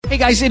Hey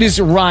guys, it is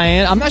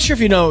Ryan. I'm not sure if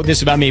you know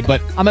this about me, but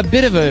I'm a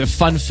bit of a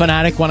fun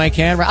fanatic when I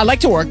can. I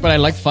like to work, but I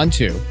like fun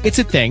too. It's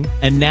a thing.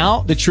 And now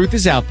the truth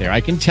is out there.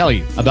 I can tell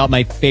you about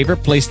my favorite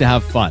place to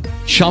have fun.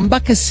 Chumba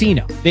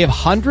Casino. They have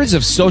hundreds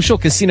of social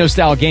casino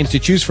style games to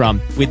choose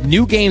from with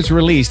new games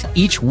released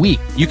each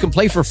week. You can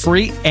play for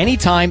free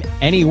anytime,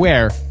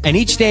 anywhere. And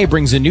each day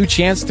brings a new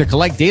chance to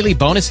collect daily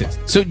bonuses.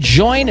 So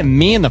join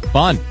me in the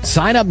fun.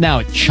 Sign up now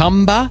at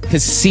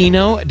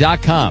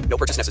ChumbaCasino.com. No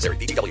purchase necessary.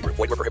 VGW Group.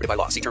 Void where prohibited by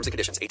law. See terms and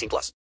conditions.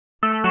 18+.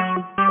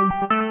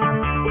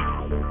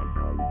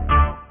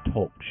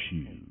 Talk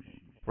shoes.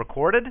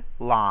 Recorded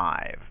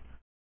live.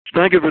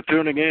 Thank you for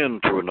tuning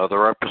in to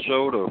another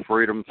episode of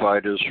Freedom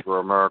Fighters for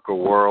America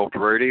World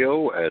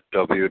Radio at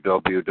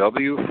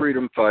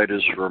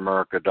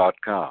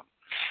www.freedomfightersforamerica.com.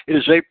 It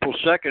is April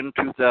 2nd,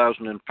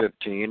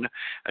 2015,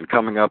 and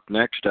coming up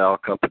next, Al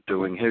Cuppett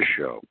doing his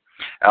show.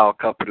 Al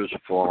Cuppett is a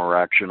former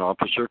action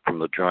officer from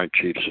the Joint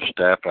Chiefs of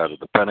Staff out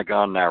of the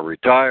Pentagon, now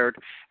retired,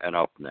 and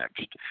up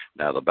next.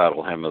 Now the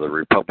battle hymn of the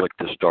Republic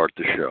to start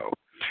the show.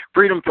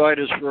 Freedom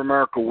Fighters for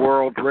America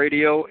World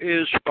Radio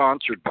is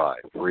sponsored by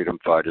Freedom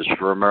Fighters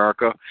for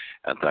America,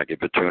 and thank you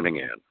for tuning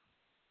in.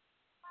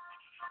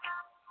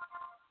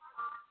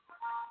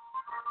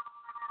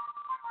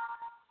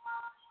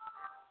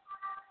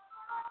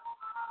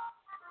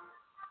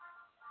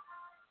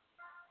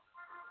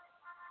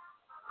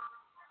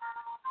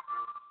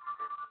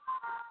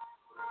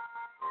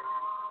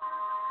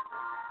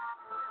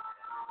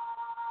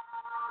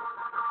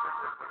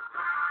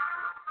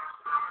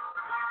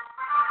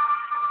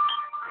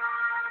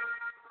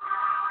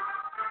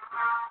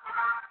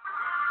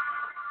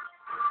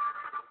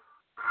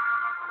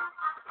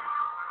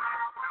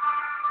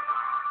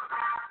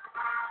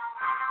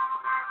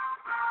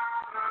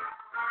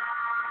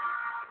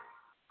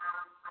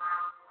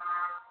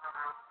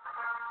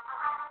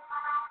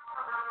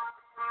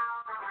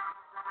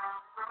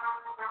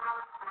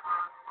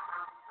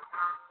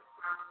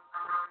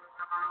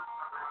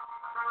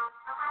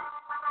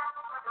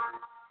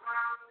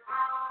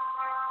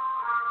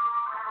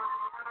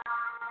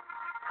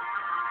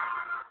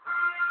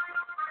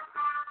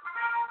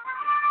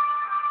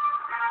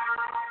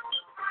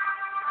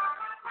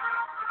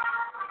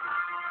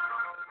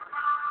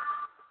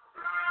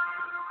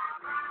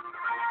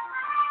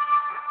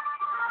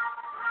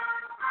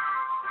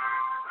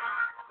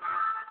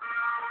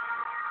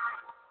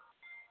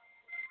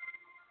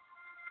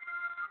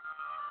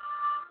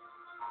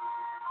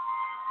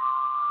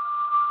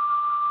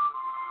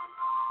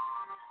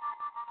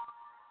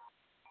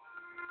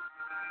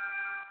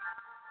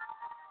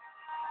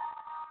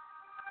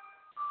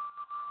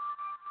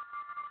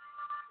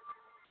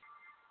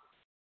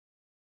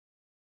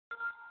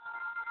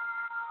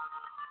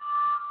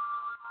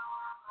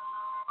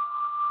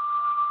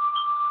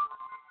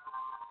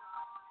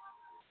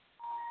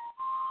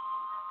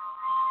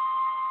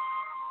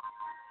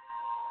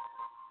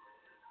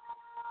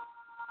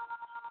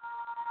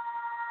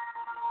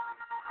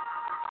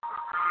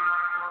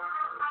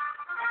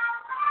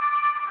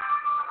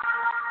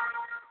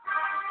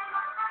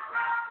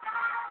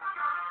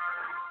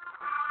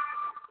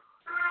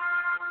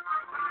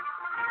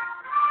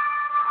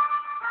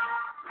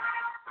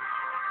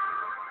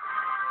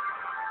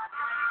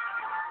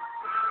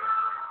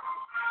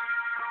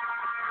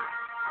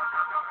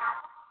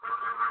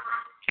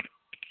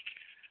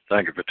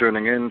 Thank you for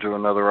tuning in to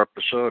another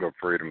episode of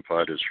Freedom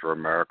Fighters for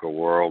America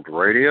World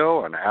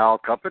Radio, and Al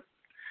Cuppett.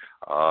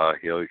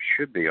 He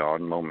should be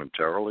on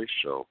momentarily,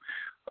 so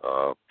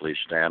please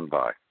stand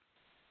by.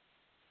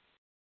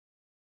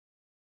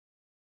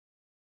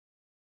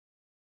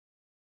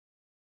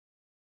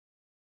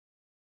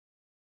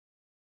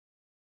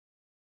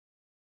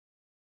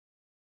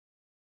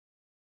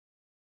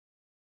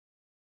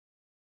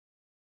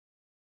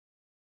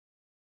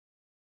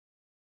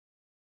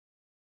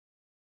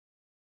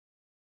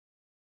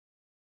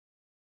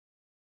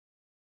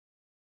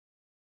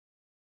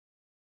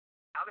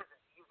 Now there's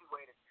an easy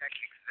way to check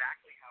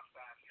exactly how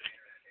fast your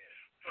internet is.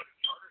 Go to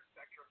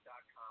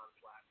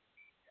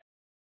charterspectrum.com/speedtest.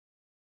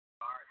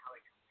 How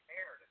they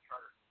compare to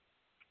Charter.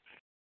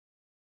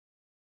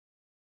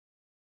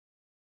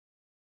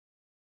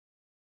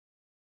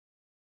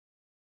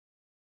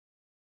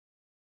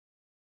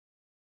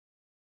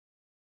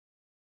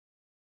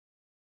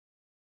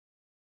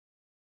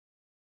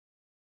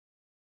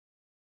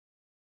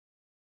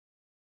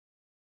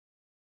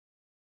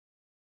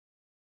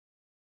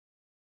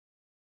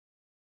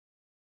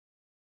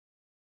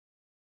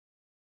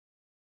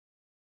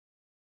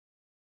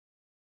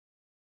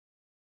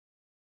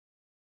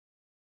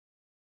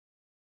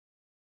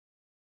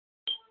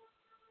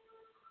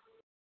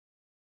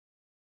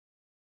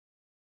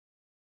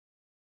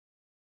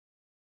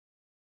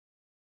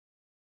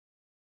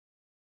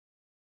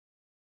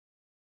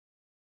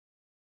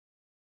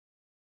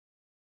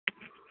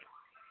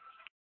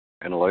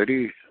 And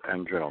ladies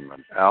and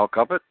gentlemen, Al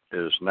Cuppett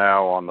is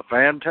now on the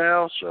fan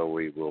towel, so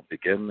we will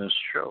begin this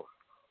show.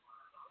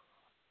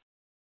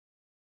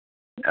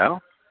 Al?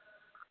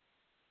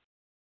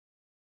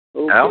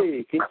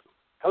 Okay.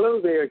 Al?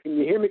 Hello there. Can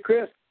you hear me,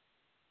 Chris?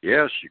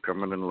 Yes, you're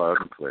coming in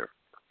loud and clear.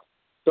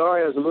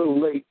 Sorry I was a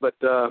little late, but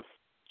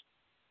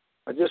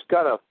I just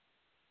got a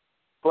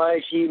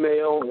flash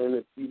email, and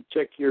if you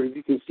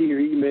can see your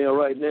email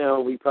right now.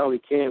 We probably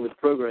can with the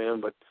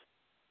program, but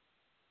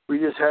we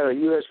just had a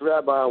U.S.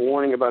 rabbi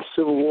warning about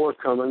civil war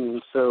coming,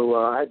 and so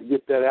I had to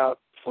get that out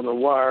on the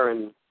wire,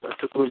 and I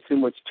took a little too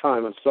much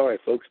time. I'm sorry,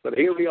 folks, but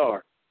here we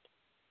are.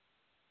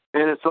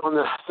 And it's on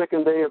the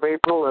second day of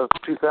April of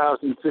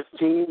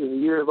 2015, in the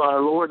year of our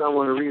Lord. I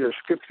want to read a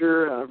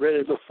scripture. I've read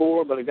it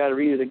before, but I got to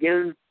read it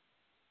again.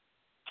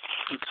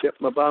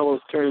 Except my Bible's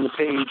turning the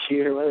page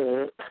here. Wait a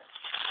minute.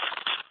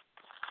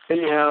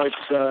 Anyhow,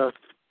 it's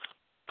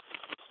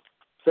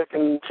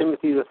 2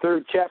 Timothy, the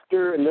 3rd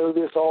chapter. And know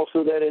this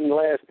also, that in the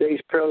last days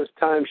perilous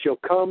times shall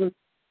come.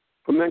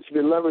 For men shall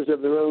be lovers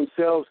of their own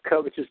selves,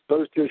 covetous,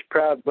 boasters,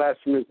 proud,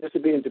 blasphemers,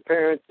 disobedient to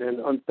parents, and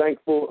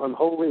unthankful,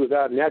 unholy,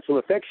 without natural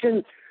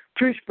affection,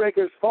 truce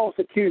breakers, false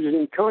accusers,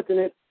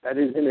 incontinent, that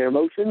is, in their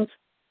emotions,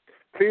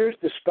 fierce,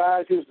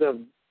 despisers of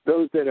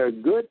those that are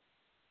good,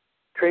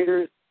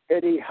 traitors,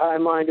 heady,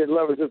 high-minded,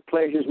 lovers of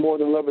pleasures more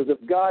than lovers of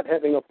God,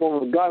 having a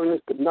form of godliness,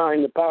 but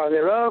denying the power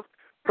thereof.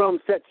 From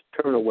such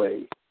turn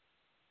away.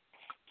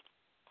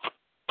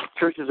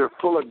 Churches are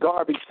full of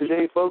garbage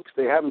today, folks.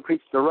 They haven't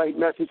preached the right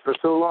message for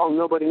so long,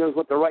 nobody knows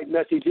what the right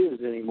message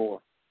is anymore.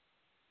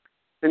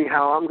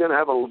 Anyhow, I'm going to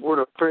have a word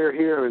of prayer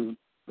here and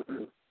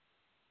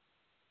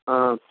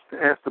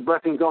ask the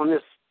blessings on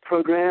this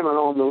program and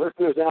on the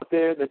listeners out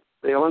there that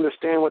they'll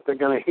understand what they're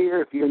going to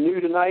hear. If you're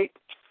new tonight,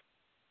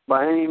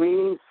 by any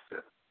means,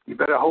 you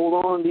better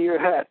hold on to your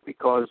hat,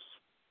 because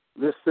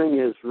this thing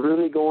is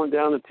really going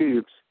down the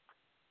tubes.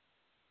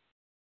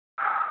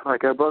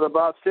 Like our brother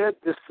Bob said,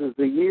 this is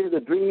the year the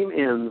dream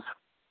ends.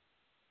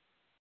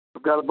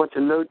 I've got a bunch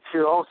of notes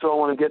here also I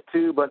want to get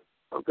to, but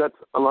I've got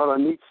a lot of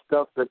neat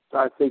stuff that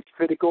I think is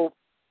critical.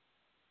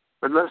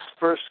 But let's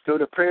first go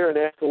to prayer and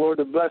ask the Lord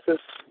to bless us.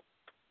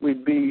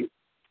 We'd be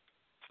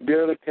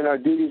derelict in our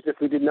duties if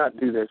we did not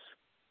do this.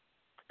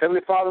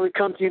 Heavenly Father, we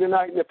come to you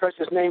tonight in the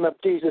precious name of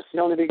Jesus,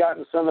 the only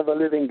begotten Son of a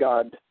living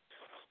God.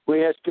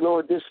 We ask you,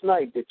 Lord, this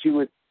night that you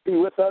would be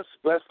with us,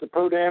 bless the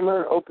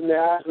programmer, open the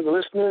eyes of the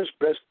listeners,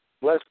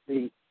 bless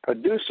the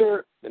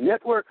producer, the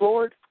network,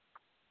 Lord.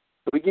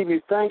 We give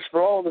you thanks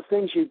for all the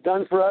things you've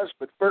done for us,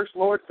 but first,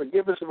 Lord,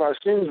 forgive us of our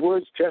sins,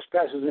 words,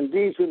 trespasses, and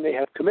deeds we may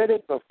have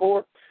committed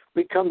before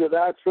we come to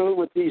thy throne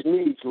with these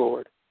needs,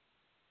 Lord.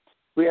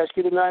 We ask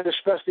you tonight,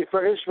 especially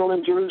for Israel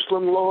and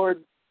Jerusalem,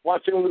 Lord.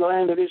 Watch over the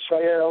land of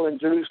Israel and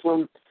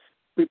Jerusalem.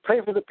 We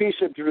pray for the peace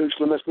of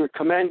Jerusalem as we're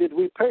commanded.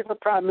 We pray for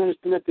Prime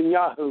Minister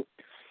Netanyahu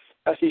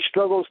as he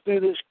struggles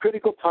through this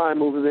critical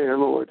time over there,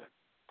 Lord.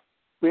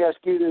 We ask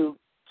you to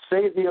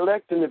save the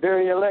elect and the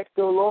very elect,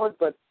 O Lord,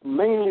 but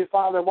mainly,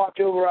 Father, watch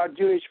over our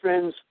Jewish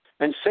friends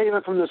and save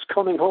them from this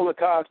coming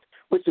Holocaust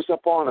which is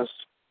upon us.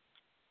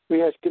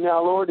 We ask you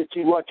now, Lord, that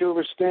you watch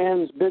over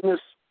Stan's business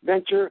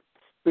venture.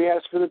 We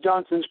ask for the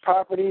Johnson's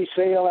property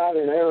sale out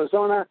in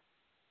Arizona.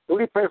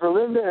 We pray for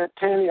Linda and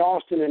Tammy,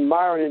 Austin, and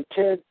Myron and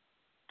Ted.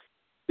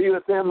 Be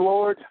with them,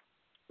 Lord.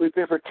 We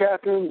pray for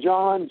Catherine,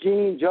 John,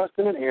 Jean,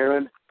 Justin, and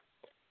Aaron.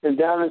 And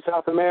down in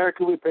South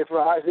America, we pray for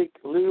Isaac,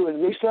 Lou,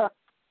 and Lisa.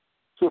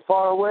 So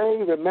far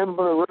away,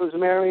 remember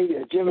Rosemary,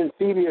 Jim, and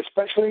Phoebe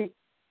especially.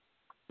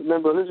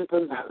 Remember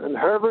Elizabeth and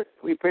Herbert.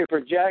 We pray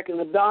for Jack and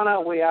Madonna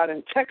way out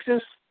in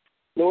Texas.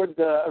 Lord,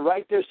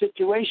 right their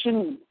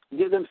situation.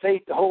 Give them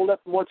faith to hold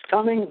up in what's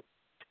coming.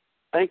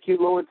 Thank you,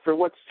 Lord, for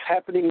what's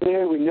happening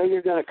there. We know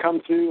you're going to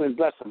come through and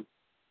bless them.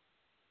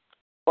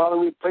 Father,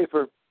 we pray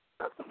for,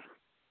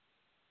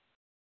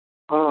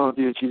 oh,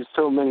 dear Jesus,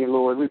 so many,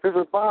 Lord. We pray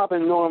for Bob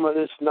and Norma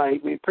this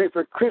night. We pray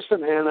for Chris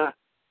and Anna,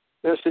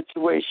 their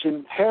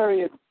situation,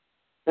 Harriet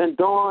and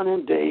Dawn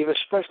and Dave,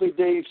 especially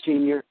Dave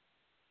Sr.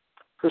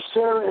 For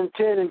Sarah and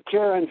Ted and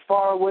Karen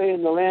far away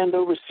in the land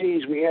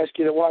overseas, we ask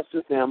you to watch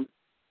with them.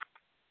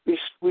 We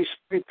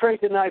pray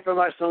tonight for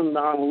my son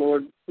Donald,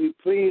 Lord. We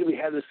plead, we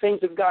have the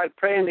saints of God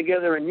praying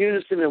together in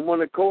unison and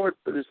one accord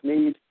for this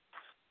need.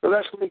 For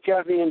Leslie,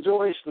 Kathy, and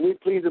Joyce, and we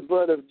plead the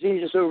blood of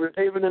Jesus over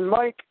David and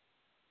Mike.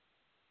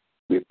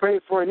 We pray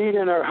for Anita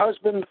and her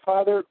husband,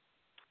 Father,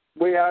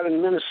 way out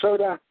in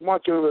Minnesota.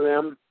 Watch over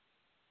them.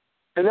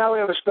 And now we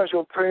have a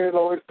special prayer,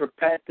 Lord, for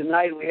Pat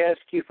tonight. We ask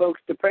you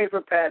folks to pray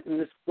for Pat in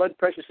this blood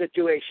pressure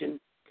situation.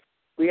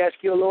 We ask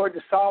you, Lord,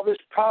 to solve this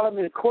problem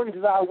according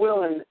to thy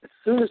will and as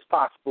soon as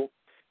possible.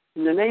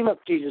 In the name of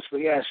Jesus,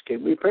 we ask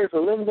it. We pray for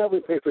Linda. We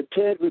pray for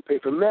Ted. We pray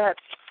for Matt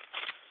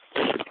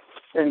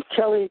and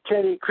Kelly,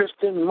 Teddy,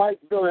 Kristen, Mike,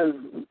 Bill,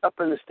 and up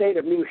in the state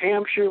of New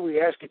Hampshire.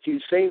 We ask that you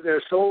save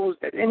their souls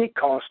at any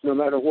cost, no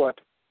matter what.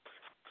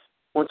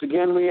 Once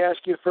again, we ask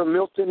you for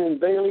Milton and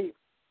Bailey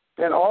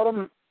and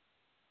Autumn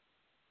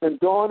and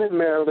Dawn and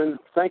Marilyn.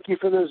 Thank you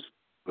for those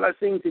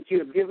blessings that you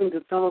have given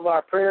to some of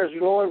our prayers,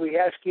 Lord. We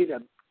ask you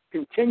to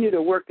continue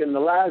to work in the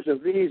lives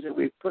of these that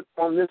we've put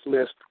on this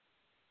list.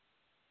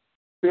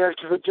 We ask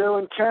you for Joe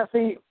and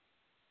Kathy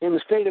in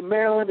the state of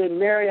Maryland and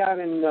Mary out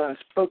in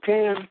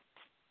Spokane.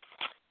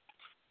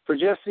 For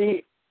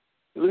Jesse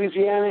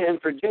Louisiana,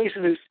 and for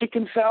Jason who's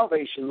seeking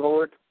salvation,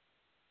 Lord.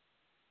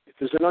 If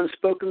there's an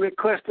unspoken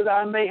request that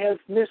I may have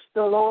missed,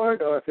 the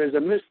Lord, or if there's a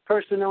missed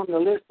person on the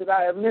list that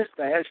I have missed,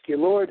 I ask you,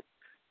 Lord,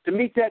 to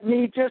meet that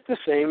need just the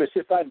same as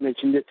if I'd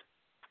mentioned it.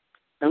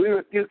 And we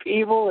rebuke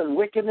evil and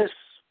wickedness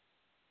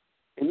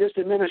in this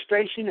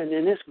administration and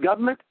in this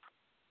government.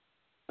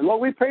 And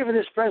Lord, we pray for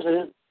this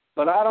president,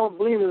 but I don't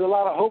believe there's a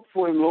lot of hope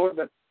for him, Lord,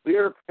 but we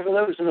are praying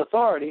for those in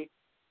authority.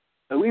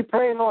 And we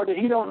pray, Lord, that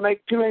he don't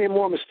make too many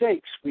more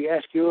mistakes. We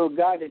ask you, oh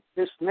God, that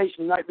this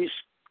nation might be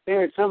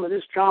spared some of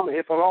this trauma,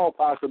 if at all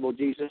possible,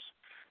 Jesus.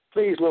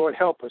 Please, Lord,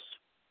 help us.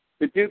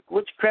 Rebuke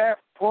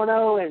witchcraft,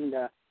 porno, and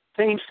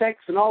same-sex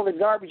and all the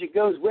garbage that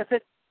goes with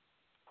it.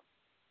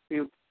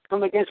 We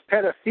come against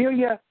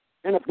pedophilia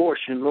and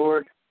abortion,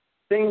 Lord,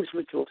 things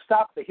which will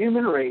stop the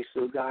human race,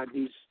 oh God,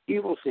 these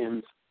evil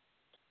sins.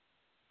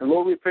 And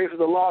Lord, we pray for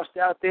the lost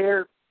out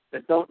there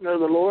that don't know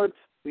the Lord.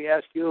 We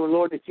ask you, oh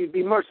Lord, that you'd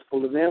be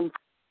merciful to them.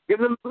 Give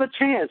them a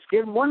chance.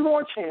 Give them one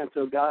more chance,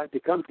 oh God, to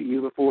come to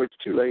you before it's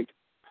too late.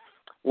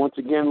 Once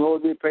again,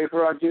 Lord, we pray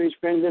for our Jewish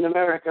friends in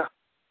America.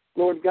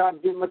 Lord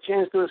God, give them a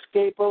chance to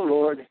escape, oh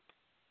Lord.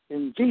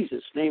 In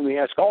Jesus' name we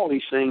ask all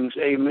these things.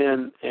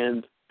 Amen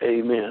and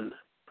amen.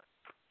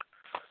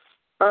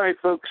 All right,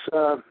 folks.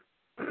 I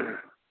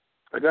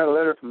got a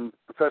letter from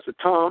Professor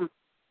Tom.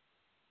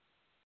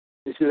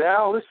 He said,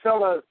 Al, this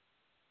fella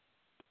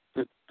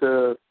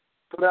that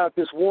put out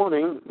this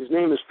warning, his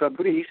name is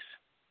Fabrice,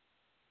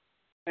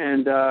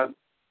 and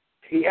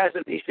he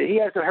said he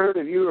hasn't heard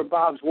of you or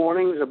Bob's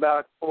warnings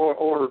about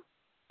or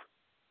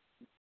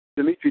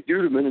Dimitri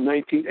Duduman in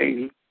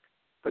 1980,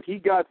 but he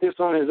got this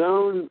on his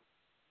own.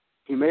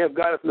 He may have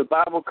got it from the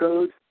Bible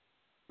Code.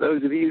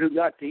 Those of you who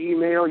got the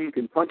email, you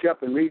can punch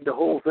up and read the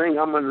whole thing.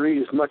 I'm going to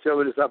read as much of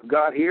it as I've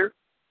got here.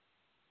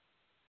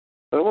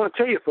 But I want to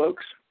tell you,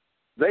 folks,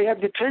 they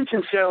have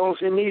detention cells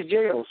in these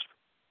jails.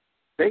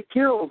 They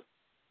killed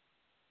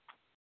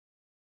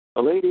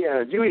a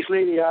Jewish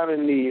lady out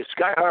in the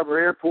Sky Harbor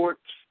Airport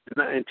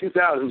in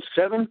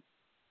 2007.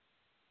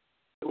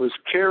 It was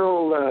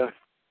Carol,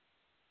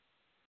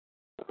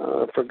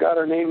 forgot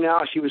her name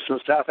now. She was from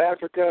South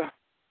Africa.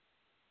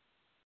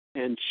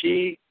 And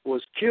she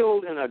was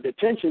killed in a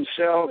detention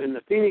cell in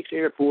the Phoenix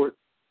airport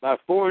by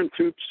foreign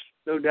troops,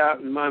 no doubt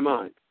in my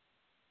mind.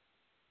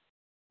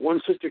 One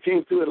sister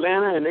came through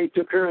Atlanta, and they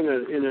took her in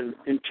an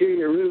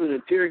interior room and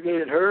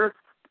interrogated her.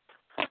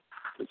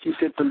 But she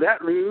said from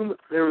that room,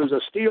 there was a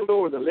steel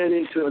door that led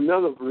into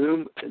another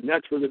room, and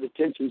that's where the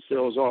detention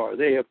cells are.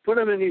 They have put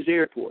them in these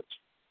airports.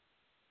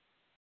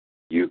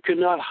 You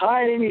cannot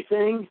hide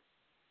anything.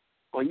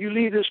 When you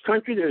leave this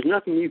country, there's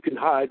nothing you can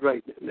hide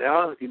right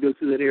now if you go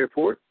through that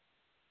airport.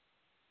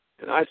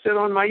 And I said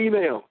on my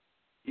email,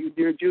 you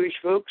dear Jewish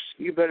folks,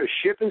 you better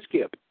ship and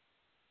skip.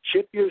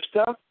 Ship your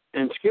stuff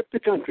and skip the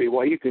country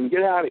while you can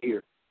get out of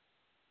here.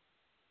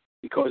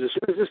 Because as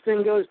soon as this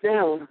thing goes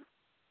down,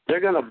 they're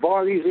going to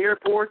bar these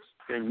airports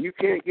and you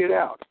can't get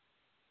out.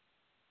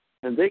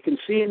 And they can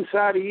see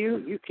inside of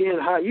you. You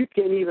can't hide. You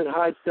can't even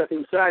hide stuff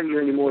inside of you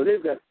anymore.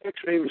 They've got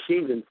X-ray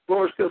machines and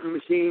fluoroscopy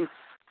machines.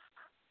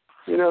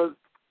 You know,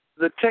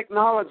 the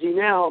technology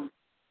now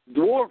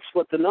dwarfs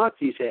what the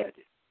Nazis had.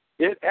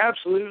 It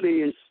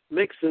absolutely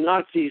makes the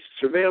Nazis'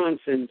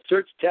 surveillance and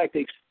search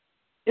tactics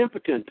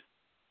impotent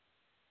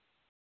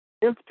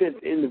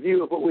in the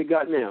view of what we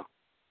got now.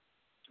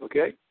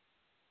 Okay?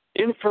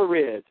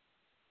 Infrared,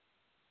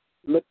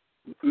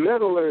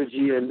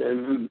 metallurgy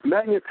and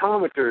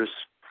magnetometers,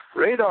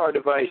 radar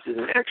devices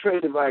and X-ray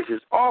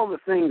devices, all the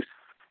things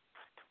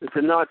that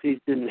the Nazis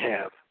didn't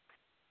have.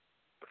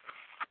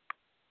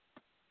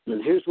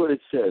 And here's what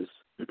it says.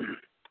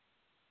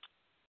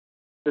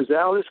 It says,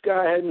 Al, this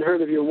guy hadn't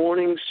heard of your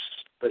warnings,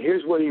 but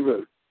here's what he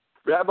wrote.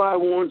 Rabbi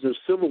warns of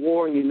civil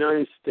war in the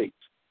United States.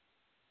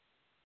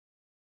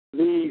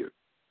 The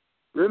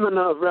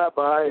Rimanov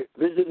rabbi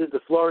visited the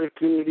Florida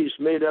communities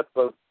made up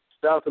of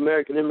South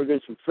American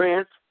immigrants from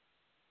France,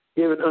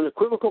 gave an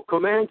unequivocal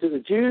command to the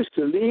Jews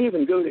to leave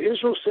and go to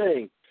Israel,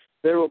 saying,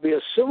 there will be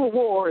a civil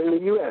war in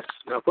the U.S.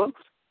 Now,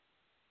 folks,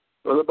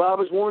 Brother Bob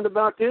has warned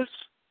about this.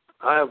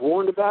 I have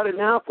warned about it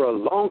now for a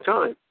long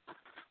time.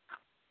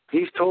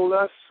 He's told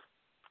us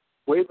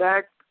way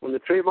back when the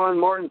Trayvon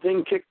Martin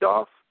thing kicked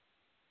off.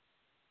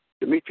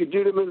 Dimitri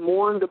Duduman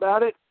warned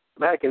about it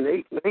back in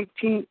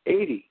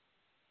 1980.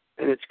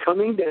 And it's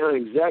coming down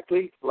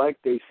exactly like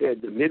they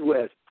said, the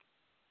Midwest.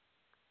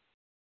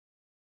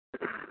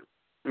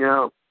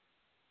 Now,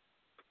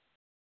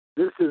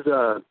 this is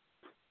a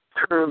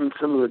term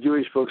some of the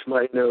Jewish folks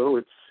might know.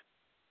 It's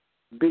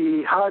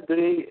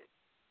Bihadri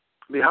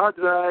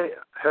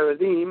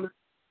Haradim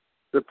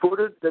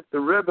reported that the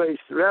Rebbe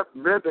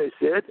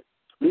said,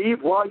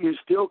 leave while you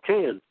still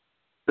can.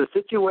 The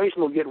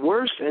situation will get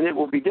worse, and it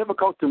will be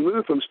difficult to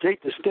move from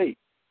state to state.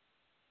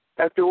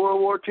 After World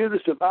War II, the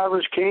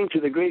survivors came to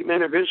the great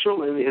men of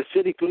Israel and the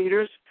Hasidic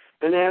leaders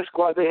and asked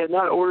why they had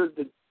not ordered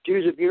the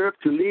Jews of Europe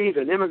to leave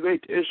and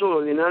immigrate to Israel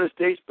or the United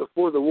States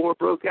before the war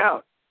broke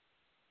out.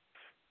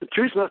 The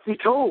truth must be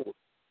told.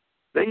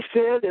 They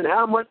said, and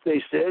how much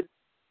they said,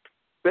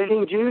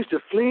 begging Jews to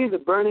flee the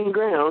burning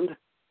ground.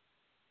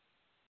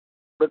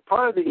 But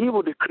part of the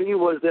evil decree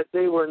was that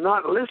they were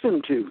not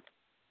listened to.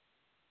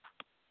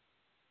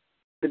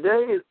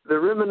 Today, the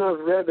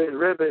Rimonov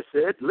Rebbe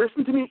said,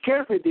 "Listen to me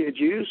carefully, dear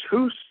Jews.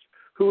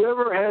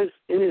 Whoever has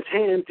in his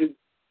hand to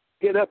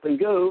get up and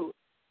go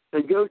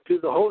to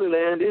the Holy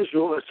Land,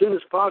 Israel, as soon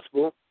as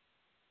possible,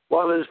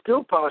 while it is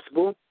still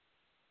possible.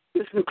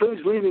 This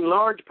includes leaving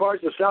large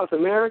parts of South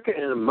America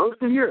and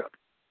most of Europe."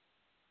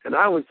 And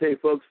I would say,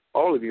 folks,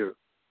 all of Europe.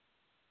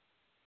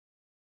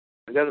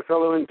 I got a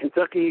fellow in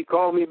Kentucky, he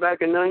called me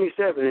back in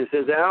 97 and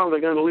says, "Al, they're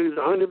going to lose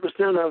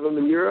 100% of them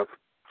in Europe."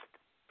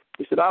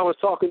 He said, "I was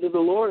talking to the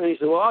Lord," and he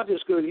said, "Well, I'll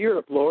just go to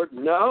Europe, Lord."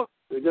 No,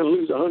 they're going to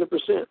lose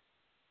 100%.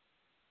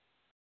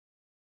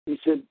 He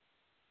said,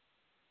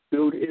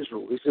 "Go to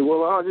Israel." He said,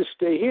 "Well, I'll just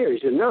stay here." He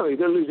said, "No, you're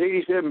going to lose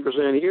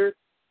 87% here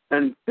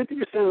and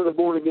 50% of the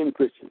born-again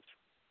Christians."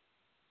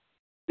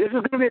 This is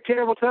going to be a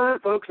terrible time,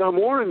 folks. I'm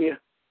warning you,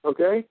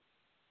 okay?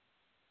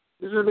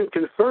 This has been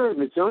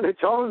confirmed.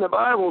 It's all in the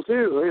Bible,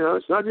 too. You know,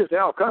 it's not just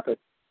Al Cuppett.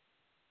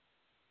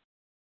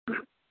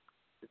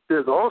 It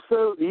says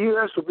also the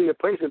U.S. will be a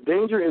place of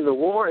danger in the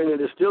war, and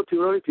it is still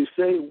too early to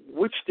say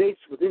which states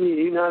within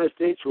the United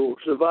States will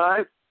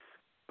survive,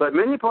 but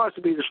many parts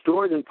will be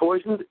destroyed and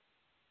poisoned.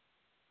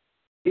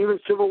 Even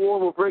civil war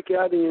will break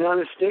out in the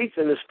United States,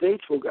 and the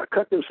states will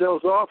cut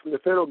themselves off from the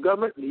federal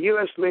government. The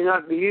U.S. may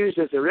not be used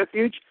as a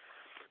refuge,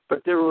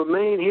 but there will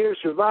remain here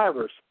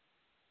survivors.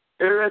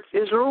 Eretz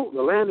Israel,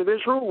 the land of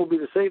Israel, will be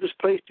the safest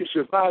place to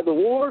survive the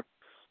war,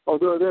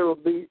 although there will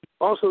be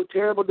also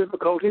terrible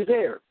difficulties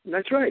there. And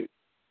that's right.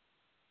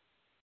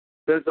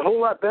 But it's a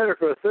whole lot better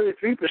for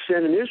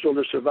 33% in Israel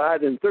to survive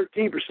than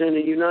 13% in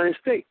the United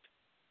States.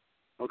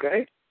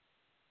 Okay?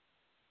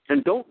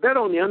 And don't bet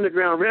on the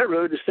Underground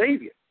Railroad to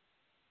save you.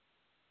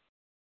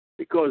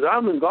 Because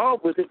I'm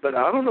involved with it, but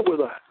I don't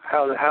know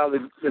how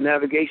the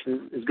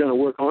navigation is going to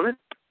work on it.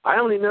 I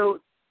only know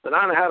that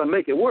I know how to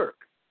make it work.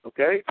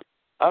 Okay?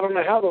 I don't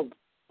know how the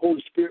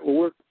Holy Spirit will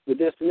work the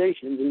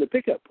destinations and the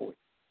pickup point.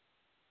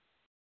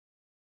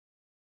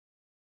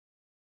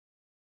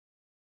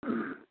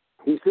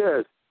 He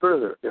says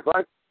further, if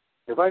I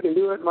can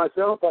do it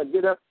myself, I'd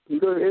get up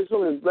and go to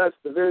Israel and bless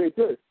the very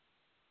good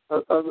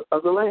of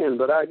the land,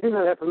 but I do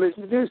not have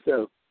permission to do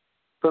so.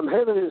 From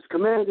heaven it is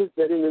commanded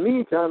that in the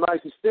meantime I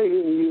should stay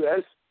in the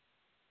U.S.,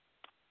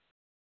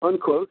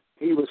 unquote,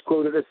 he was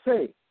quoted as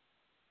saying.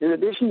 In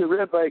addition, the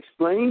Rabbi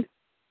explained,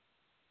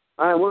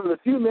 "I am one of the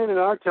few men in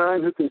our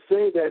time who can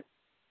say that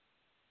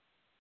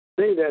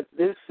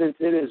this, since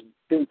it has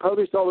been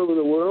published all over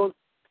the world,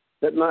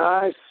 that my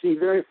eyes see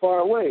very far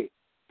away.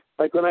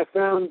 Like when I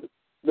found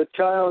the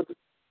child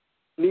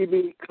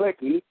Libi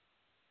Kleki,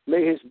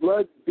 may his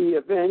blood be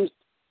avenged,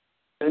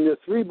 and the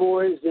 3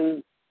 boys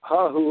in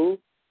Hahul,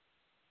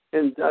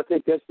 and I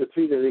think that's the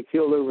 3 that they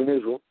killed over in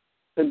Israel,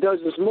 and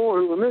dozens more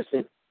who were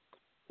missing,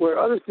 where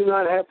others do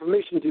not have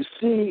permission to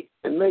see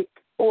and make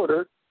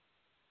order.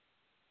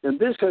 And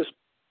this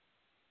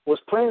was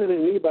planted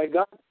in me by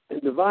God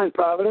and divine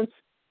providence.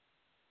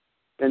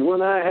 And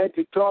when I had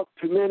to talk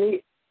to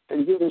many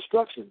and give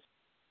instructions,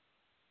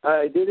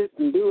 I did it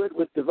and do it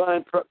with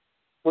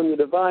when the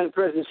divine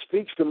presence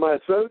speaks from my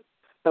throat,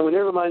 and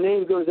whenever my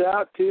name goes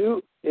out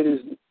to,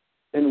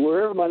 and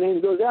wherever my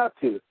name goes out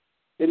to,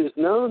 it is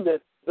known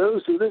that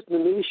those who listen to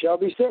me shall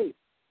be saved."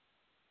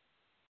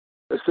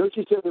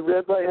 Associates of the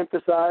Rabbi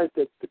emphasized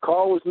that the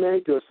call was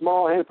made to a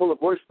small handful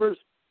of worshipers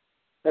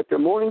at their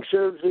morning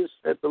services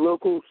at the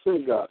local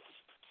synagogues.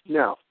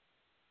 Now,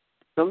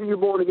 some of you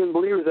born-again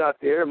believers out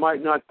there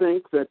might not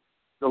think that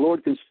the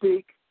Lord can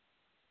speak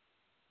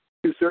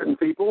to certain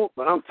people,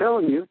 but I'm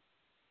telling you,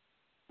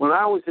 when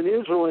I was in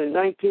Israel in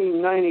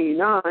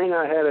 1999,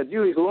 I had a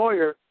Jewish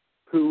lawyer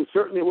who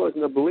certainly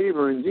wasn't a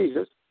believer in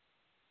Jesus,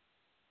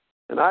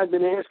 and I'd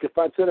been asked if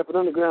I'd set up an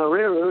underground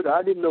railroad.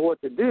 I didn't know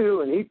what to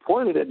do, and he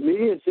pointed at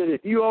me and said,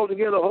 "If you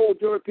altogether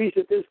hold your peace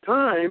at this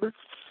time,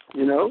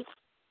 you know."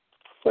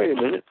 Wait a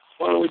minute.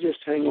 Why don't we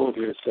just hang on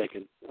here a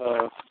second?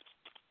 Hang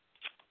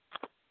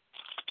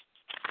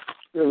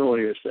on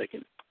here a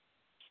second.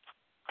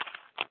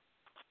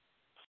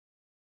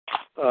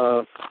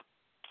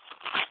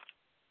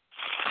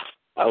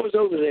 I was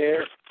over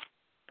there.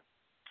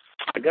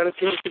 I got a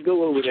chance to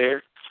go over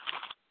there,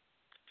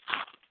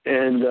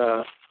 and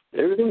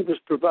everything was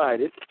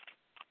provided.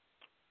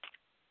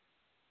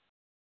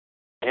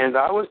 And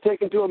I was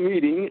taken to a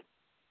meeting,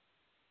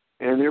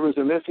 and there was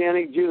a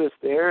Messianic Jewess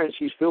there, and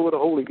she's filled with the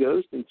Holy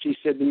Ghost. And she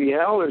said to me,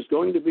 "Al, there's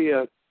going to be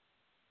a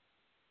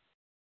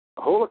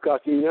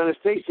Holocaust in the United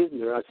States, isn't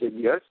there?" I said,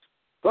 "Yes."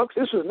 Folks,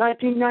 this was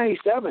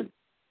 1997.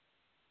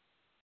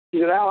 She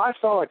said, "Al, I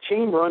saw a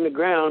chamber on the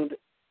ground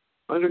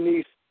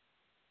underneath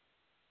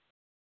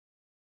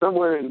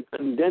somewhere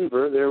in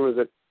Denver. There was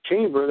a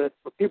chamber that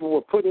people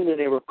were put in, and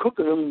they were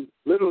cooking them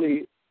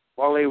literally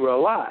while they were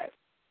alive."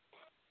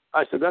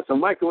 I said, "That's a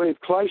microwave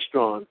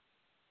Klystron,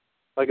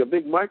 like a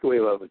big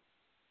microwave oven."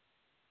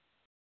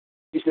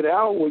 He said,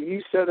 "Al, will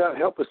you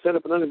help us set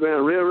up an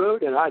underground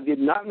railroad?" And I did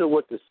not know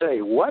what to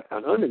say. What?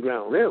 An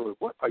underground railroad?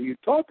 What are you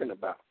talking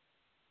about?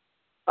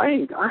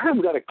 I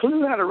haven't got a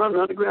clue how to run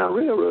an underground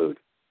railroad.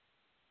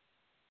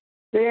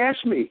 They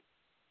asked me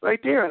right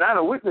there, and I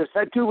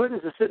had two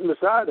witnesses sitting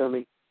beside of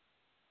me.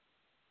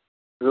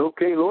 I said,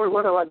 okay, Lord,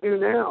 what do I do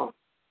now?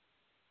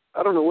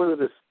 I don't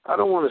know I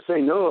don't want to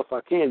say no if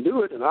I can't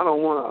do it, and I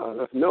don't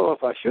want to know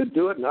if I should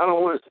do it, and I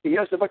don't want to say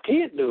yes if I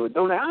can't do it.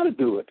 Don't know how to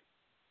do it.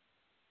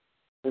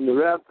 And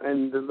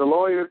the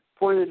lawyer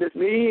pointed at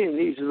me, and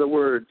these are the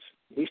words.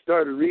 He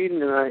started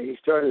reading, and he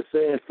started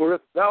saying, "For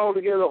if thou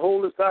altogether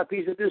holdest thy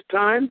peace at this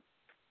time,"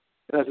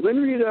 and I said, "Let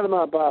me read it out of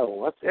my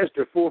Bible." That's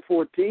Esther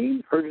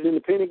 4:14. Heard it in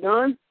the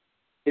Pentagon.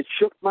 It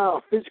shook my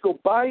physical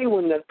body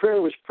when that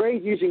prayer was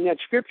prayed using that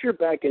scripture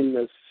back in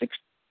the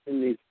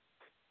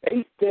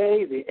eighth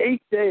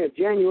day of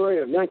January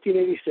of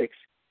 1986.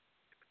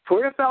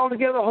 For if thou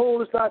altogether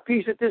holdest thy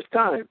peace at this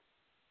time,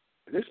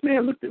 and this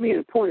man looked at me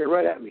and pointed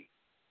right at me.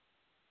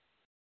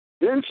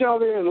 Then shall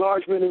their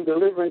enlargement and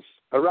deliverance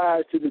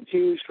arise to the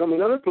Jews from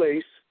another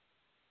place,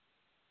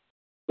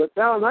 but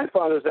thou and thy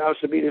father's house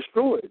shall be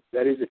destroyed.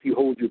 That is, if you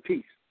hold your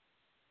peace.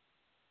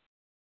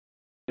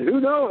 And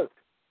who knoweth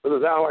whether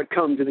thou art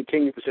come to the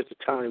kingdom for such a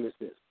time as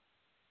this?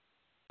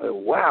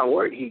 Wow,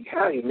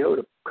 how do you know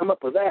to come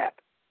up with that?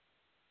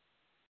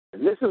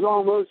 And this is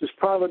almost as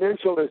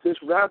providential as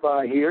this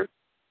rabbi here.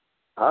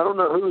 I don't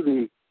know who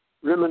the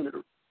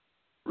Rimanov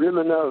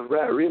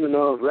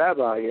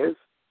rabbi is,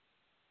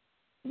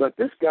 but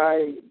this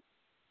guy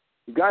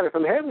got it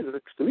from heaven, it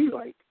looks to me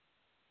like.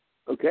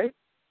 Okay?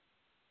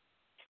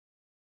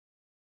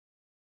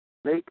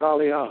 Make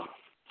Aliyah.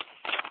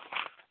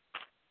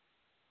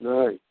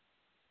 All right.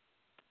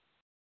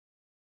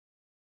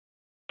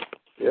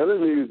 The other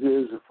news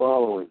is the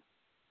following.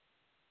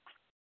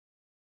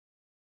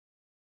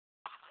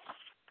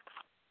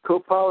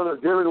 Co-pilot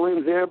of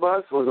Germanwings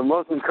Airbus was a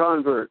Muslim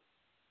convert.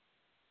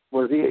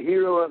 Was he a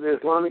hero of the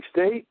Islamic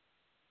State?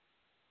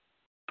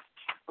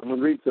 I'm going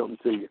to read something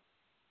to you.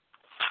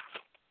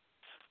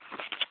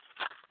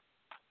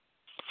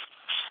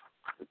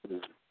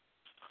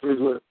 Here's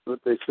what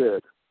they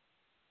said.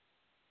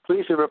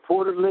 Police have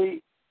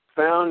reportedly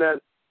found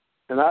that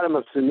an item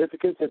of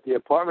significance at the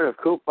apartment of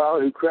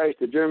co-pilot who crashed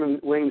the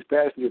Germanwings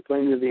passenger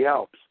plane into the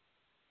Alps.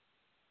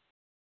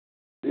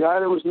 The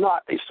item was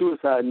not a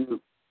suicide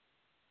note.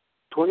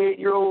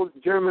 28-year-old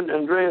German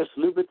Andreas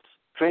Lubitz,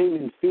 trained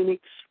in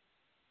Phoenix,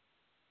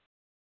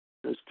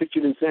 is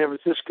pictured in San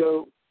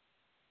Francisco.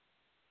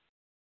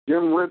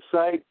 German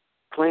website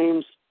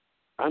claims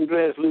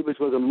Andreas Lubitz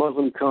was a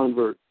Muslim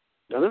convert.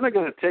 Now they're not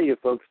going to tell you,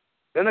 folks.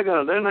 They're not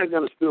going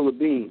to spill the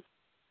beans.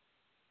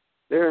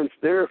 They're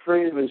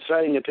afraid of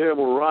inciting a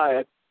terrible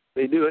riot.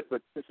 They do it,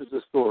 but this is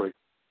the story.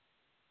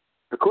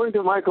 According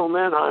to Michael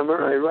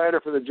Mannheimer, a writer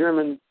for the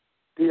German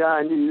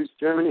DI News,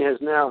 Germany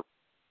has now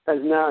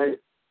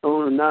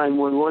owned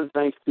 911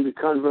 thanks to the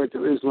convert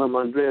to Islam,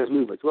 Andreas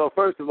Lubitz. Well,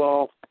 first of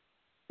all,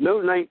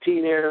 no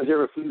 19 Airs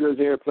ever flew those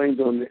airplanes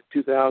on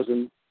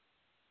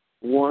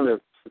 2001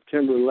 of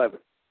September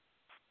 11th.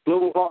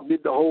 Global Hawk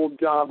did the whole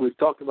job. We've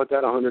talked about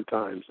that 100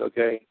 times,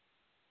 okay?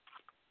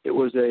 It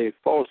was a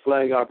false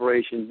flag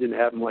operation. Didn't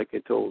happen like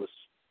they told us.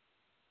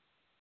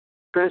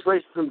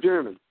 Translation from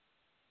German.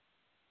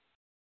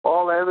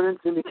 All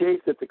evidence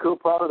indicates that the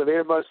co-pilot of the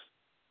Airbus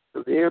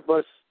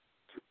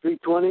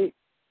 320,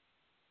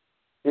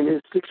 in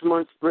his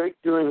 6-month break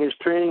during his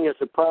training as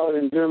a pilot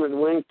in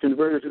Germanwings,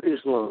 converted to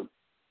Islam,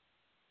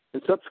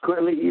 and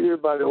subsequently, either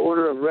by the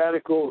order of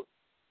radical,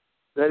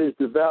 that is,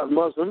 devout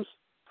Muslims,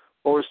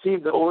 or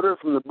received the order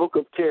from the Book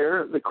of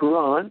Terror, the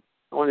Quran,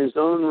 on his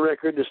own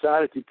record,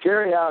 decided to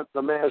carry out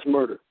the mass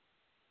murder.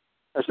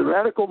 As the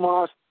radical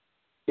mosque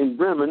in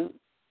Bremen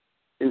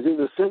is in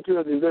the center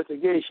of the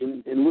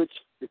investigation in which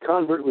the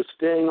convert was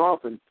staying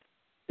often,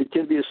 it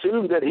can be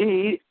assumed that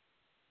he,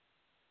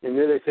 and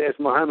then they say it's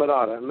Mohammed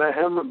Atta.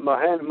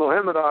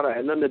 Mohammed Atta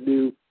had nothing to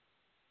do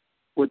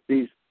with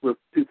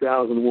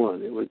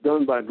 2001. It was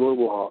done by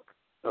Global Hawk.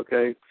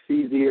 Okay,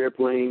 seized the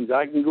airplanes.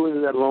 I can go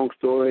into that long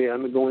story.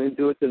 I'm going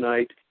into it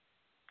tonight.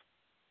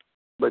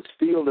 But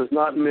steel does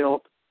not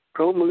melt.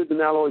 Chrome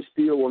molybdenum alloy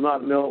steel will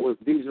not melt with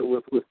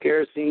diesel with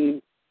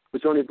kerosene,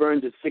 which only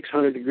burns at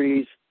 600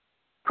 degrees.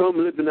 Chrome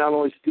molybdenum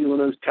alloy steel in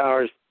those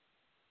towers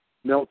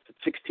melts at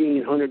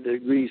 1600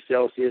 degrees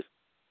Celsius,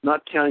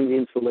 not counting the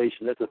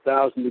insulation. That's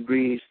 1,000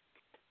 degrees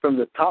from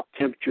the top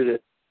temperature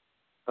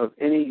of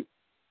any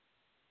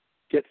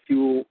jet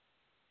fuel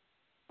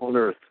on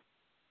Earth.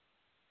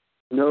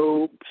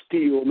 No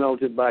steel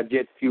melted by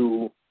jet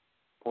fuel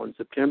on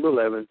September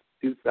 11th,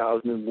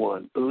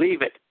 2001.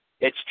 Believe it.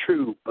 It's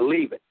true.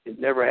 Believe it. It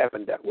never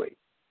happened that way.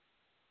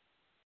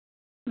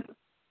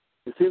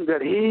 It seems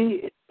that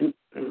he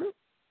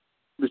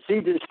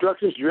received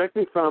instructions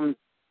directly from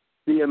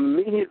the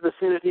immediate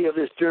vicinity of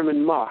this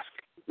German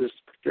mosque, this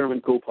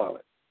German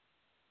co-pilot.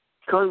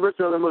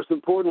 Converts are the most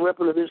important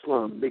weapon of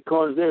Islam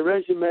because their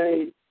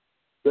resumes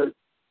do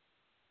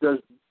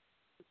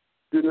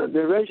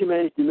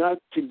not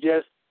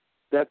suggest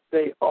that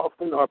they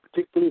often are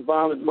particularly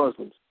violent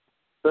Muslims.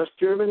 Thus,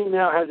 Germany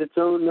now has its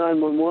own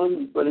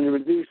 911, but in a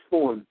reduced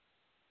form.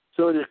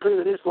 So it is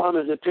clear that Islam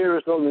is a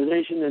terrorist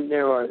organization, and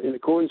there are, in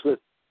accordance with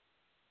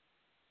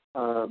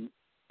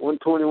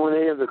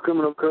 121A of the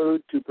Criminal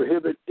Code, to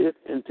prohibit it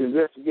and to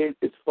investigate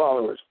its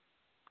followers.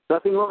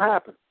 Nothing will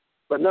happen,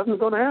 but nothing's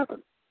going to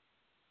happen.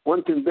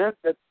 One can bet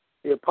that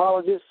the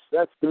apologists,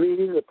 that's the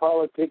media, the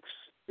politics,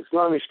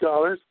 Islamic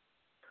scholars,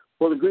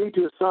 will agree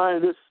to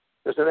assign this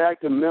as an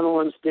act of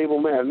mentally unstable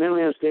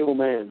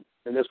man,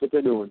 and that's what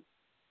they're doing.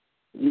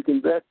 You can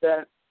bet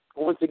that,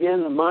 once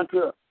again, the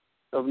mantra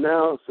of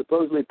now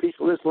supposedly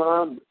peaceful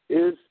Islam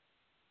is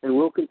and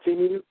will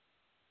continue.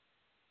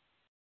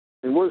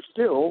 And worse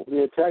still,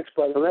 the attacks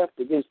by the left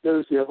against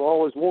those who have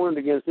always warned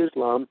against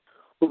Islam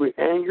will be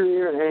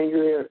angrier and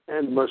angrier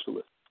and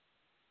merciless.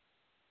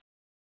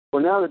 For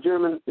now, the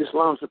German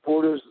Islam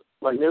supporters,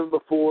 like never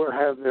before,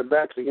 have their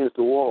backs against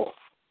the wall.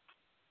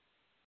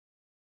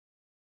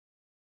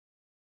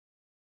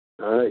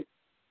 All right.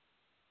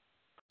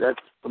 That's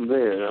from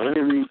there. Now, let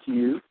me read to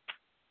you.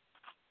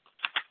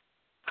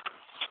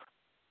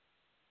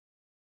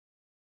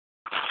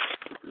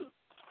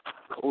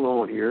 Hold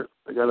on here.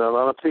 I got a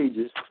lot of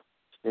pages.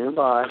 Stand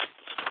by.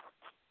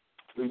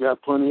 We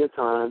got plenty of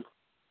time.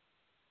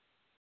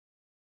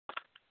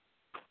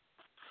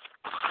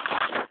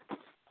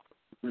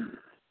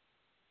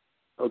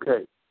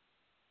 Okay.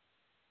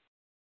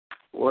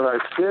 What I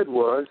said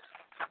was,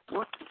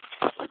 what?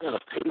 I got a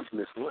page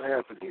missing. What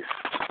happened here?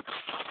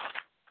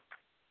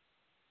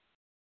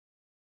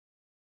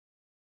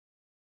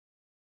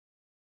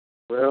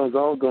 Well, it's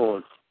all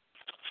gone.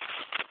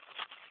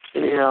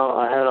 Anyhow,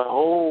 I had a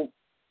whole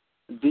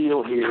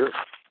deal here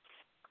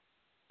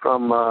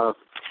from, but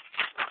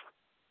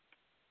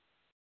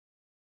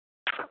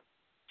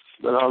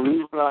I'll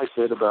read what I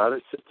said about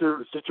it.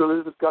 Sister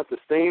Elizabeth got the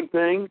same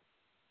thing.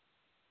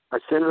 I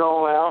sent it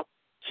all out.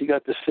 She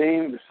got the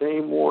same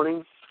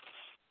warning.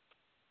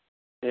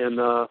 And,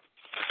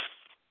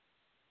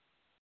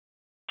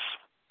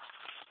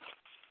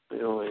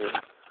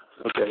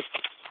 okay.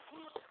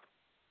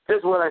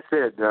 Here's what I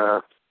said.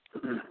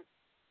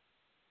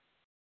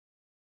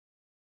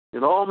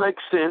 It all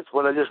makes sense,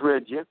 what I just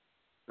read you.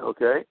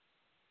 Okay?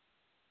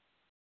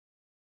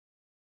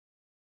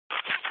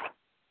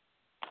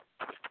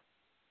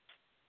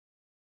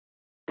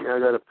 Yeah, I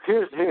got it.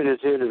 Here it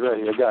is right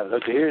here. I got it.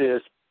 Okay, here it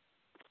is.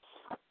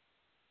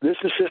 This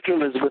is Sister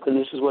Elizabeth, and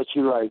this is what she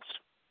writes.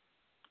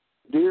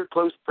 Dear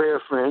close prayer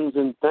friends,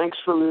 and thanks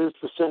for Liz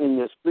for sending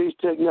this. Please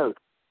take note.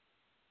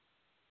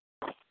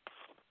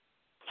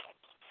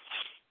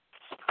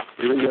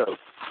 Here we go.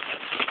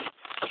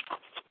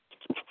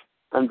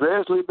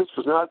 Andreas Liebitz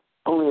was not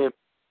only a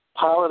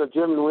pilot of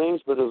German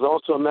wings, but was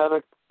also a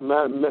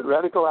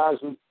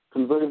radicalized and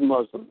converted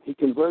Muslim. He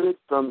converted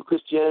from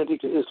Christianity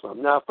to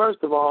Islam. Now,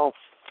 first of all,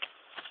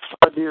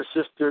 our dear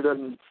sister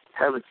doesn't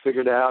have it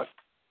figured out.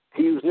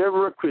 He was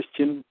never a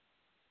Christian,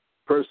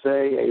 per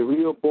se, a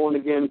real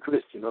born-again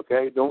Christian,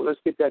 okay? Let's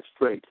get that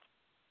straight.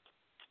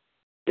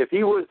 If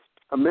he was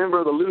a member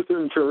of the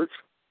Lutheran Church,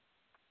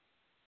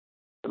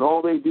 and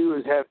all they do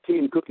is have tea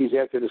and cookies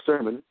after the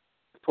sermon,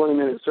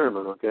 20-minute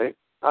sermon, okay?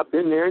 I've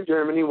been there in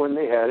Germany when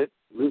they had it,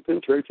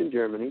 Lutheran Church in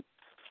Germany.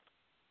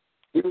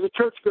 He was a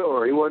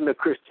churchgoer. He wasn't a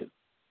Christian,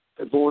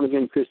 a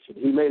born-again Christian.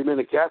 He may have been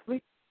a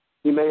Catholic.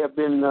 He may have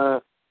been,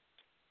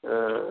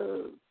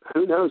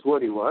 who knows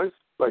what he was,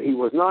 but he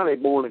was not a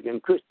born-again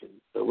Christian.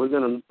 So we're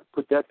going to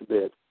put that to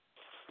bed.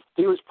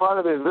 He was part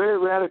of a very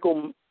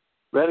radical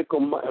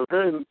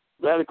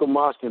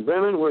mosque in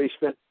Bremen, where he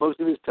spent most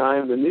of his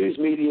time. The news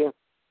media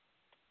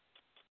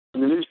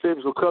and the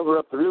newspapers will cover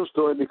up the real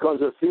story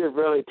because of fear of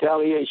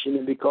retaliation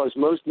and because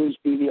most news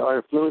media are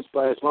influenced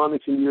by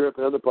Islamics in Europe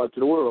and other parts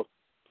of the world.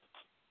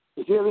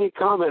 If you have any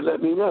comment,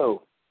 let me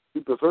know. If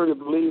you prefer to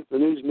believe the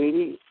news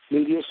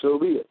media, so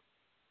be it.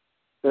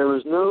 There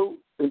was no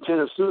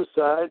intent of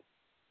suicide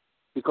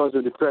because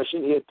of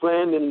depression. He had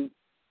planned and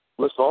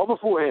was all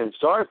beforehand.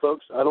 Sorry,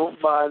 folks, I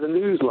don't buy the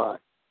news lie.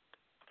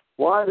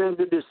 Why then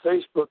did his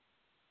Facebook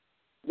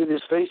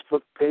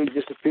page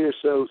disappear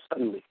so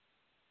suddenly?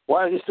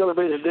 Why did he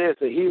celebrate today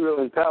as a hero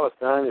in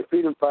Palestine, a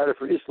freedom fighter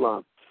for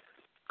Islam?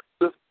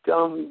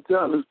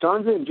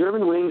 Lufthansa and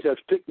German wings have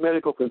strict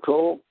medical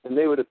control, and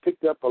they would have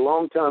picked up a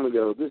long time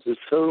ago. This is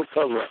total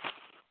cover-up.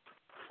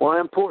 Why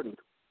important?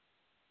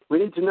 We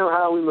need to know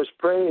how we must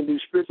pray and do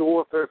spiritual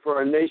warfare for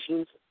our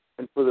nations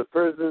and for the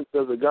furtherance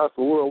of the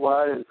gospel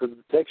worldwide and for the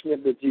protection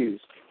of the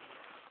Jews.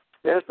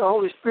 Ask the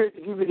Holy Spirit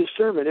to give you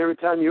discernment every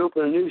time you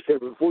open a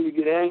newspaper before you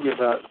get angry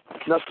about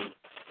nothing.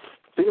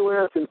 Be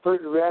aware of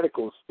converted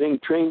radicals being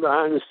trained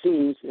behind the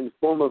scenes in the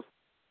form of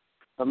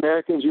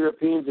Americans,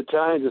 Europeans,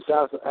 Italians, and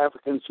South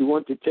Africans who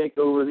want to take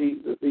over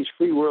these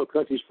free world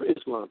countries for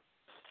Islam.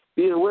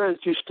 Be aware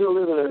that you still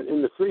live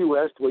in the free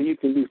West where you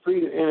can be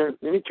free to enter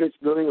any church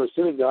building or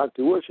synagogue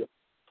to worship,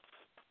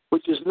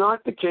 which is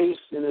not the case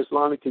in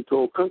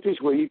Islamic-controlled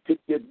countries where you could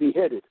get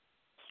beheaded.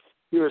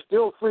 You are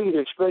still free to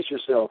express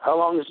yourself. How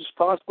long is this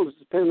possible? It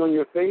depends on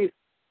your faith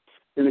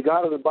in the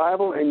God of the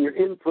Bible and your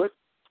input,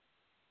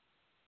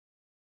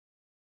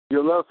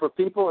 your love for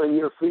people, and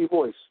your free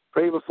voice.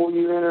 Pray before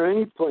you enter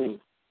any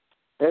plane.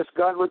 Ask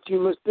God what you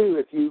must do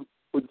if you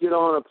would get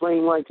on a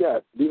plane like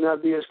that. Do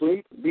not be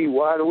asleep, be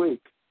wide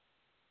awake.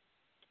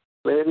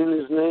 Say it in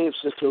his name,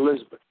 Sister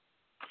Elizabeth.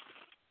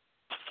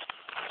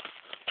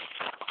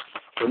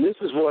 And this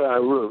is what I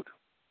wrote.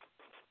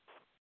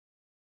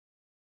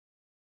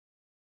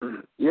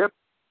 Yep,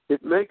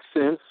 it makes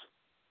sense.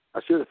 I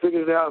should have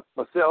figured it out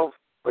myself,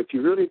 but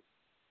you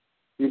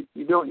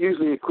don't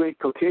usually equate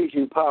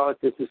Caucasian pilots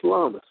as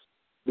Islamists,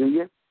 do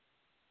you?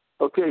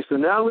 Okay, so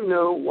now we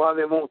know why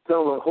they won't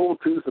tell the whole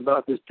truth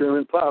about this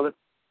German pilot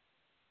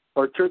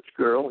or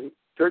churchgoer.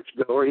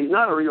 He's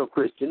not a real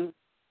Christian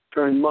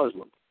turned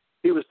Muslim.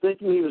 He was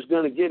thinking he was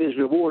going to get his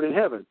reward in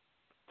heaven.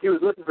 He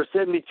was looking for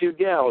 72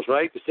 gals,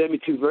 right, the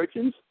 72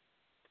 virgins?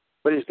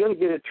 But he's going to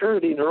get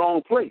eternity in the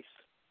wrong place.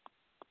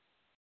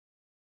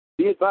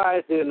 Be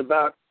advised that in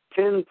about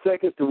 10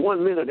 seconds to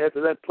 1 minute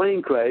after that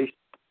plane crashed,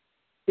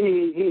 he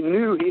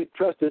knew he had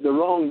trusted the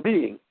wrong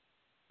being.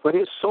 When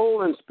his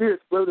soul and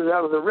spirit floated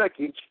out of the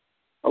wreckage,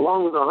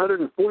 along with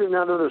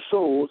 149 other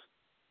souls,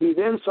 he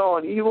then saw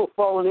an evil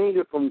fallen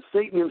angel from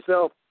Satan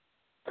himself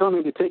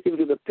coming to take him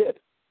to the pit.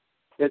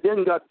 It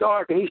then got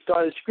dark, and he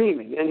started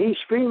screaming. And he's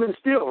screaming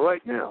still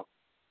right now.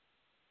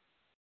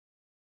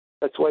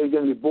 That's why you're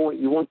going to be born.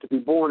 You want to be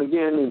born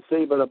again and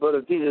saved by the blood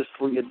of Jesus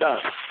before you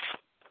die.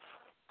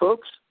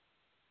 Folks,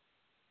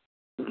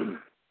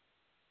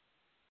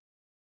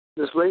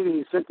 this lady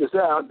who sent this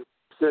out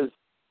says,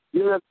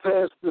 you don't have to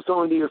pass this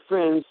on to your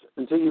friends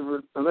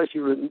unless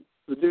you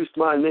reduced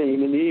my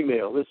name in the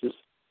email. This is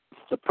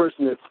the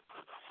person that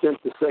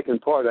sent the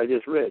second part I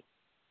just read.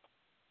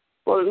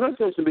 Well, there's no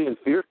sense in being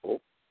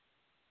fearful.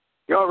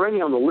 You're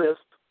already on the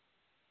list.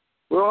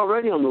 We're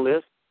already on the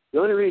list. The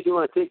only reason you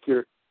want to take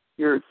your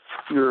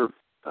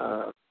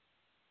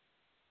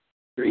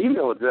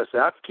email address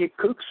out to keep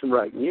kooks from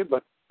writing you,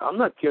 but I'm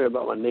not caring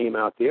about my name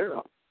out there.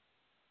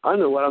 I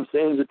know what I'm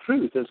saying is the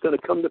truth, and it's going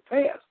to come to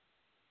pass.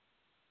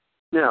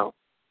 Now,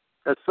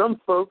 as some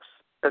folks,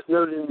 as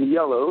noted in the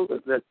yellow,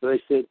 that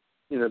they said,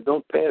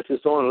 don't pass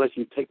this on unless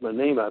you take my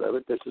name out of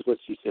it. This is what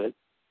she said.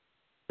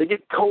 They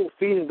get cold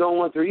feet and don't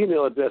want their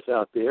email address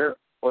out there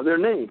or their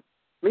name.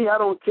 Me, I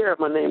don't care if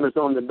my name is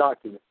on the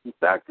document. In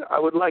fact, I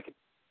would like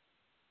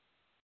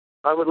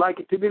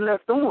it to be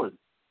left on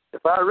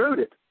if I wrote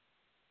it.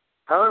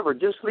 However,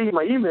 just leave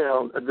my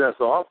email address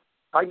off.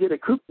 I get a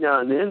coop now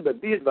and then,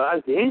 but be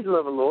advised, the angel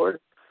of the Lord,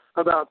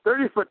 about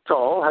 30 foot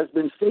tall, has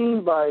been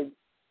seen by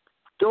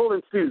Joel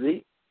and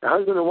Susie, the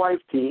husband and wife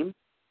team.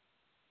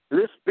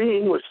 This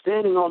being was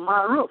standing on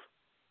my roof.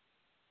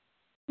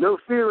 No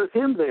fear with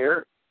him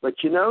there, but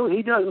he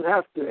doesn't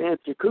have to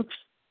answer cooks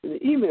in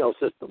the email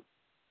system.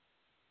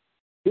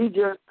 He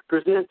just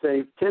presents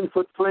a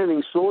 10-foot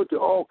flaming sword to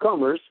all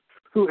comers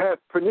who have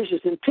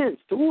pernicious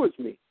intents towards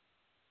me.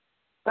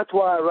 That's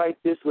why I write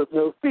this with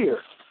no fear.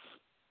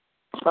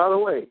 By the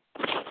way,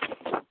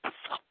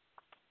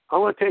 I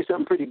want to tell you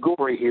something pretty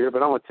gory here,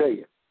 but I want to tell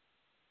you.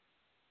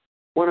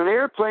 When an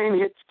airplane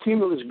hits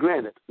cumulus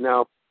granite,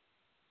 now,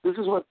 this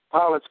is what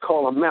pilots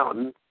call a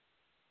mountain,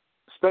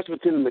 especially if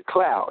it's in the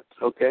clouds,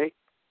 okay?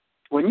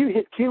 When you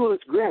hit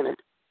cumulus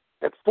granite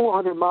at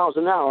 400 miles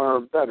an hour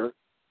or better,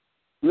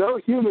 no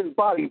human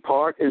body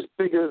part is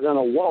bigger than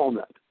a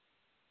walnut,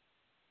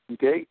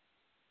 okay?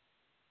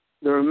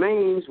 The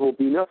remains will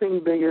be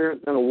nothing bigger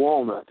than a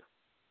walnut.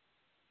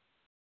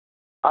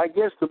 I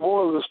guess the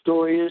moral of the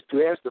story is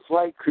to ask the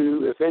flight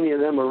crew if any of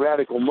them are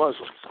radical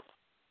Muslims.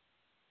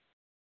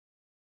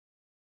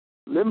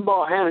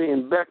 Limbaugh, Hannity,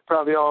 and Beck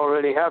probably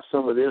already have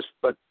some of this,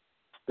 but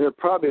they're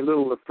probably a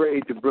little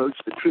afraid to broach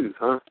the truth,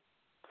 huh?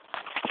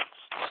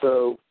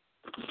 So,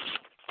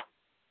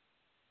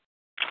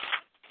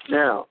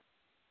 now,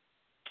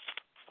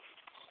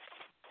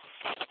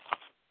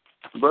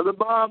 Brother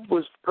Bob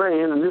was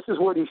praying, and this is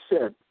what he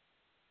said.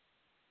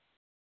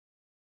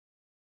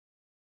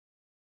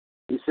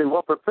 He said,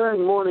 while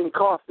preparing morning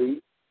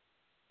coffee,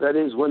 that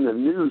is when the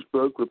news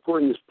broke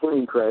reporting this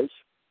plane crash,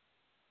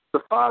 the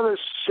father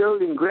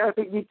showed in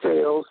graphic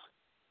details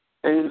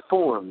and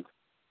informed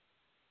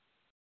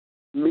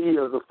me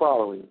of the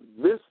following.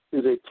 This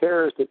is a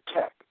terrorist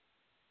attack.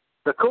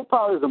 The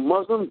co-pilot is a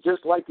Muslim,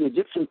 just like the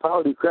Egyptian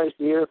pilot who crashed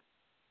the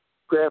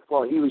aircraft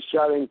while he was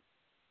shouting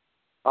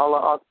Allah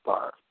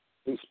Akbar.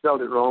 He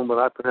spelled it wrong, but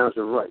I pronounced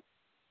it right.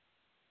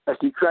 As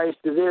he crashed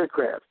his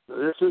aircraft.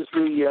 This is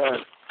the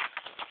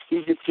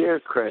Egypt air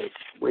crash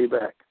way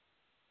back.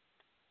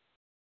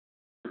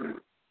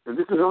 And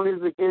this is only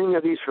the beginning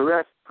of these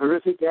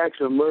horrific acts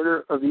of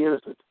murder of the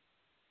innocent.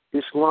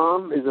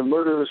 Islam is a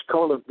murderous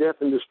cult of death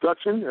and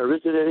destruction,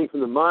 originating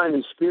from the mind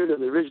and spirit of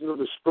the original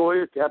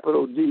destroyer,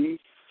 capital D,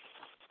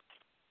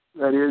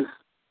 that is,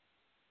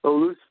 O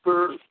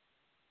Lucifer,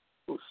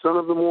 son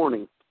of the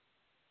morning.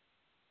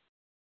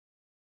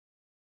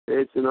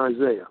 It's in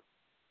Isaiah.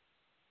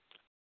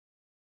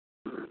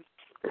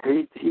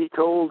 He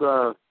told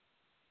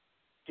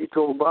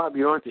Bob,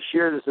 you aren't to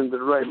share this into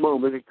the right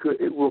moment.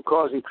 It will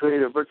cause you to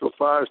create a virtual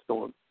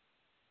firestorm.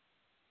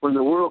 When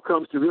the world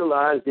comes to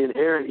realize the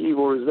inherent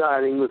evil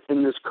residing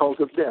within this cult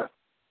of death.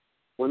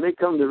 When they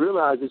come to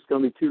realize it's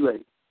going to be too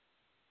late.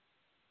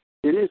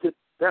 It is at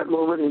that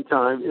moment in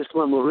time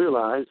Islam will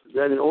realize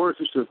that in order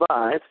to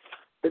survive,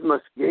 it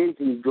must engage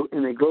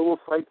in a global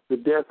fight to the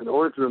death in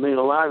order to remain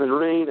alive and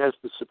reign as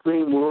the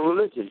supreme world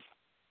religion.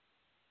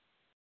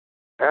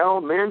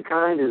 All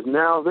mankind is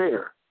now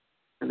there,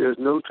 and there's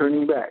no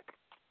turning back.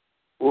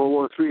 World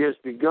War III has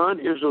begun.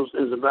 Israel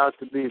is about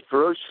to be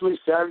ferociously,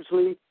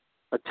 savagely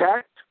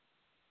attacked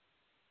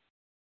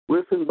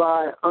with and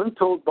by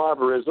untold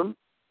barbarism,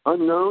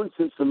 unknown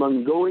since the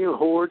Mongolian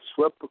horde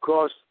swept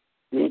across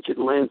the ancient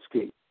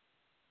landscape.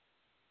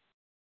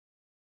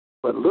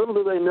 But little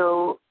do they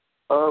know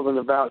of and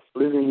about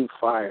living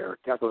fire,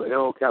 capital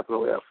L,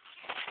 capital F.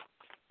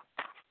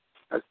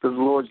 That's the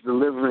Lord's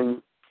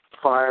delivering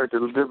fire to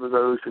deliver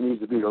those who need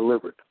to be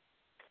delivered.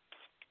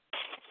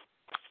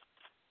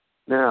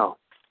 Now,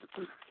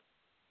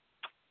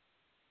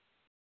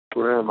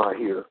 where am I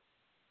here?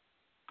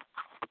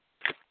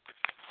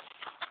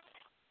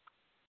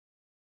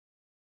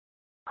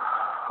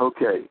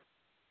 Okay.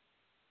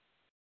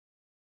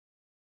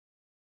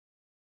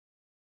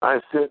 I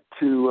said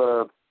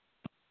to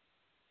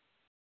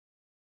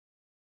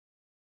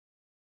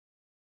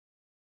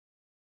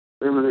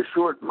remember the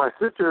short. My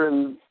sister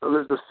and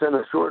Elizabeth sent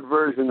a short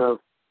version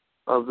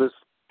of this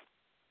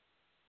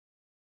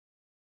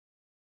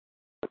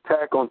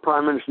attack on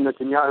Prime Minister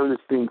Netanyahu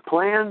that's being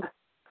planned.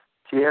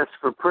 She asked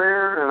for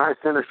prayer, and I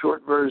sent a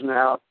short version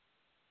out.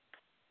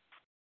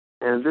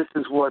 And this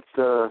is what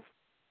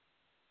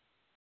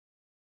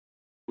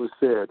was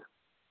said.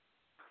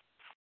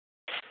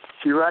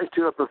 She writes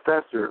to a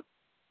professor,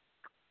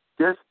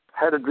 just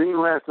had a dream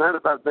last night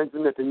about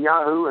Benjamin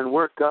Netanyahu and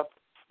woke up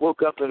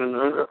at an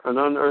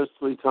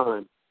unearthly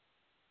time.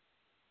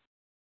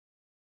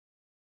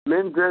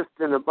 Men dressed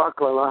in a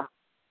baklava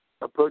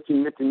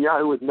approaching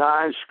Netanyahu with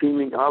knives,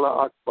 screaming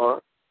Allah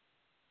Akbar,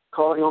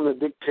 calling on the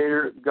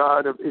dictator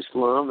God of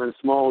Islam and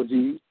small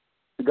g,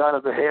 the God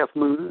of the half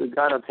moon, the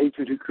God of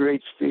hatred who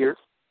creates fear.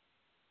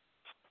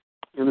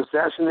 An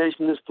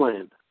assassination is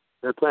planned.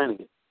 They're planning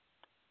it.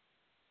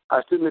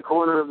 I stood in the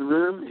corner of the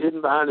room,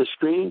 hidden behind a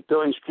screen,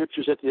 throwing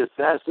scriptures at the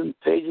assassin,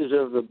 pages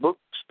of the book,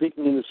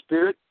 speaking in the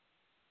Spirit,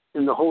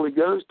 in the Holy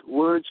Ghost.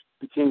 Words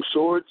became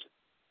swords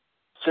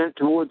sent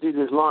towards these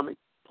Islamic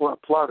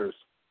plotters.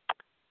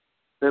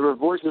 There were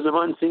voices of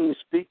unseen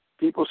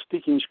people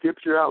speaking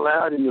scripture out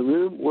loud in the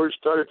room. Words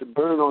started to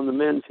burn on the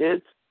men's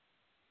heads.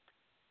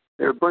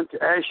 They were burnt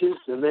to ashes,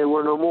 and they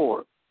were no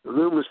more. The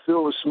room was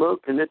filled with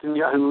smoke, and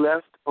Netanyahu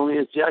left. Only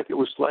his jacket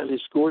was slightly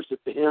scorched at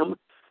the hem.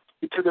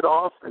 He took it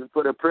off and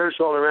put a prayer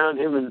shawl around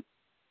him, and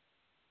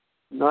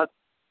not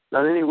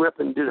any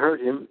weapon did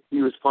hurt him.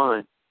 He was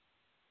fine.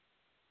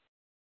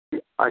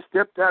 I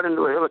stepped out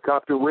into a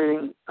helicopter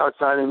waiting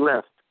outside and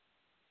left,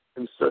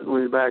 and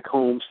suddenly back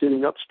home,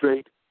 sitting up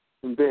straight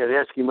in bed,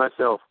 asking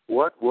myself,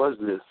 what was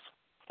this?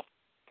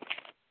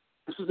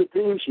 This is the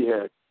dream she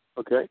had,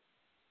 okay?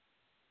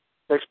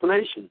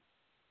 Explanation.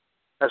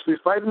 As we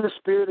fight in the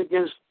Spirit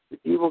against the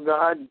evil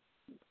God,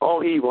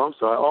 all evil,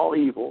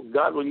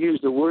 God will use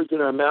the words in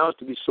our mouths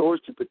to be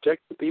swords to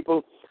protect the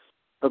people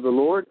of the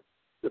Lord,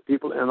 the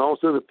people, and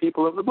also the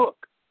people of the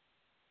book.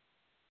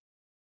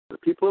 The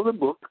people of the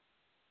book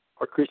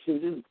are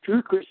Christians and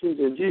true Christians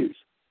and Jews.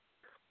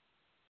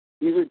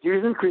 These are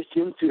Jews and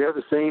Christians who have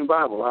the same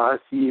Bible. I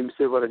see him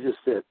say what I just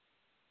said.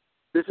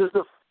 This is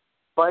the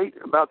fight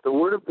about the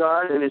Word of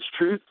God, and its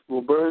truth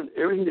will burn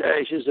everything to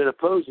ashes that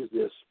opposes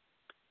this,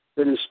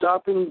 that is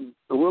stopping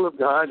the will of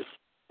God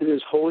in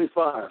His holy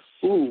fire.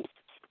 Ooh,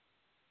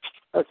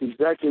 that's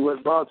exactly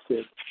what Bob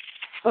said.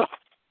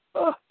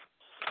 All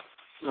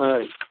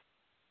right.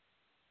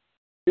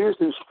 Here's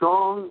some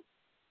strong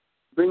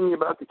bringing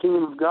about the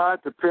kingdom of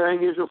God,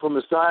 preparing Israel for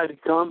Messiah to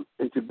come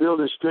and to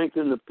build and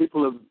strengthen the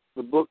people of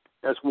the book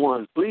as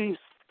one. Please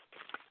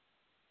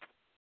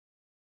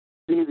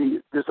see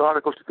this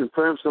article to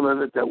confirm some of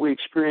it that we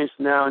experience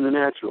now in the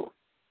natural.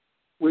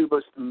 We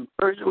must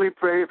urgently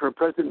pray for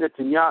President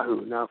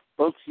Netanyahu. Now,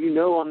 folks, you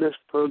know on this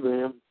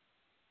program,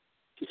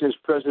 she says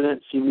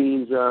president, she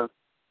means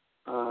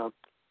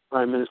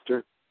prime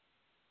minister.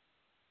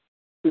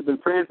 We've been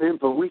praying for him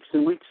for weeks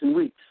and weeks and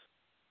weeks.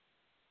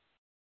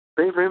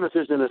 Pray for him if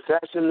there's an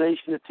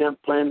assassination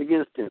attempt planned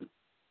against him.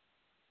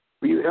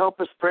 Will you help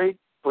us pray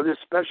for this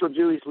special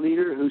Jewish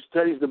leader who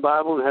studies the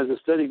Bible and has a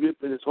study group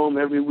in his home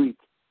every week?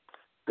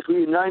 As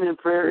we unite in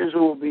prayer,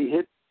 Israel will be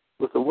hit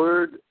with the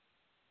word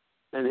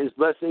and his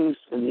blessings,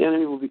 and the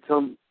enemy will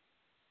become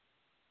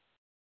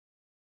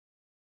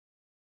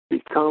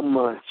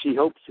she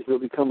hopes he'll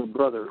become a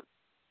brother.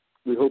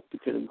 We hope to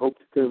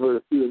convert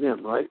a few of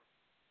them, right?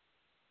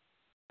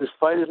 This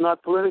fight is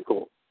not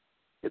political.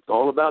 It's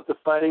all about the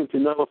fighting to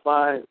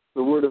nullify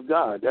the Word of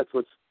God. That's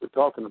what we're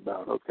talking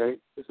about, okay?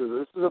 This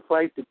is a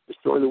fight to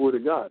destroy the Word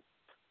of God.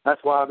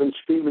 That's why I've been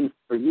screaming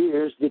for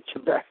years, get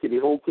you back to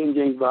the old King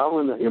James Bible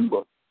and the hymn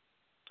book.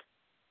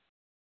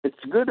 It's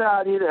a good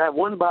idea to have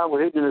one Bible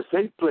hidden in a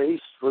safe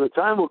place, for the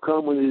time will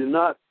come when they do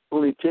not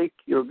only take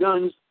your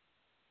guns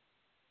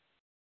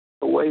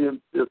away,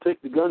 they'll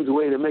take the guns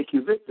away to make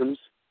you victims.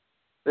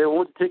 They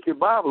want to take your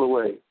Bible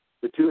away,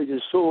 the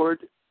two-edged sword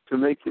to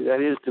make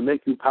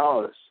you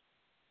powerless.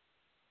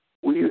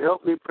 Will you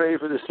help me pray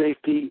for the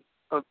safety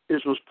of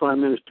Israel's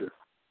Prime Minister?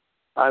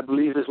 I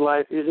believe his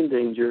life is in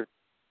danger.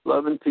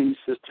 Love and peace,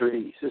 Sister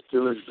E. Sister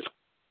Elizabeth.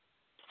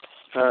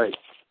 All right.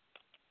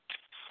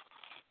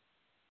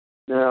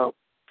 Now,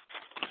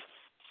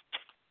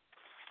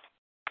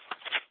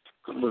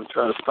 I'm going to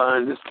try to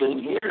find this thing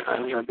here. I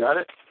think I got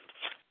it.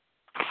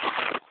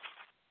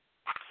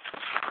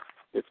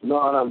 If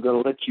not, I'm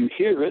going to let you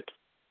hear it.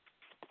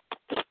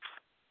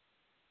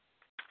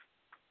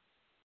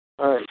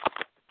 All right.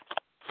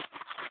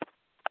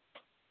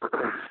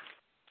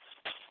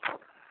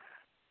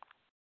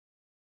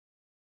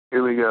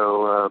 Here we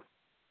go.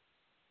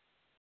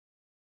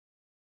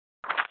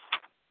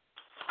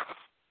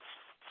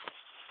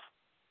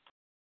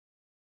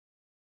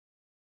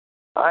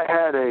 I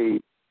had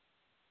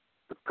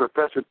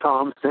Professor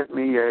Tom sent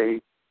me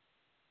a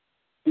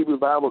Hebrew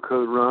Bible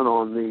Code run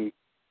on the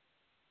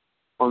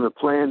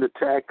planned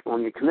attack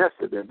on the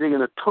Knesset. They're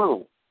digging a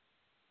tunnel.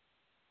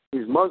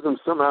 These Muslims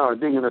somehow are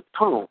digging a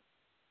tunnel.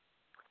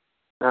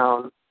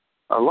 Now,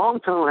 a long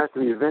tunnel has to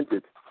be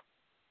invented.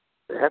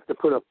 They have to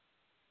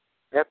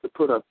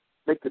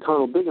make the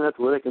tunnel big enough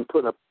where they can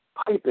put a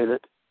pipe in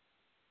it,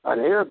 an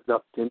air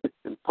duct in it,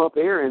 and pump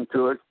air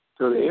into it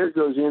so the air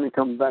goes in and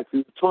comes back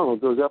through the tunnel,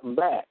 goes up and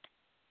back.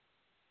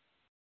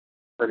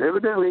 But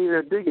evidently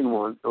they're digging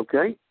one,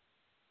 okay?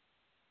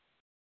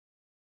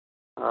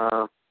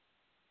 Now,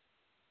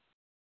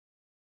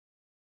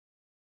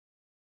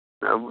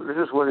 this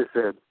is what it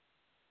said.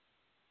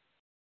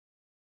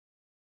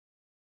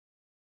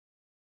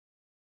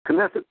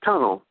 Knesset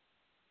tunnel.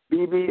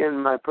 BB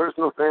and my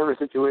personal family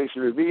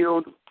situation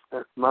revealed.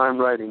 That's mine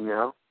writing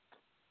now.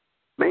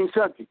 Main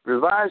subject,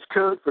 revised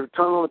code for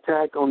tunnel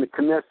attack on the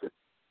Knesset.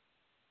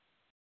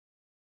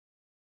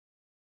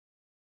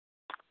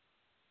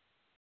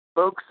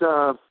 Folks,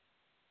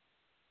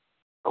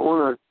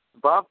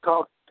 Bob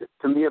talked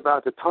to me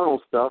about the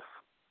tunnel stuff,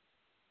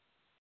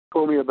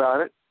 told me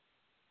about it,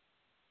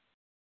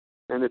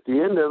 and at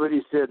the end of it,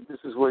 he said, this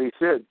is what he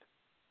said.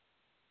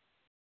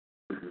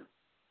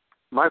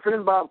 My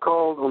friend Bob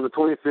called on the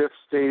 25th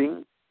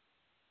stating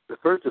the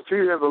first of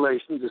three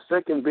revelations, the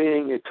second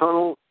being a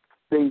tunnel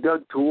being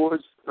dug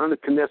towards under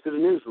Knesset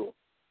in Israel.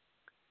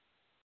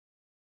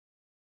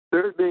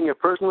 Third being a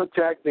personal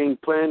attack being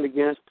planned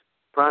against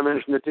Prime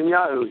Minister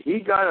Netanyahu. He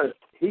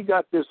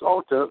got this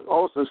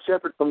also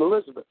separate from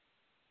Elizabeth.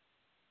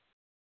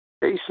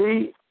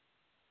 AC,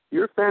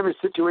 your family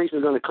situation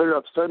is going to clear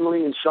up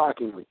suddenly and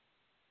shockingly.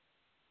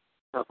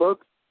 Now,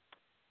 folks,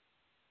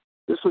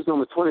 this was on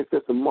the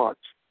 25th of March.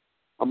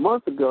 A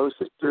month ago,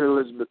 Sister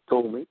Elizabeth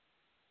told me,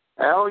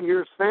 Al,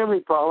 your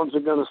family problems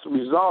are going to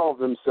resolve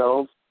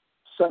themselves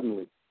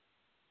suddenly.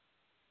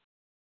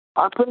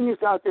 I'm putting this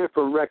out there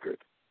for record,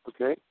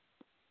 okay?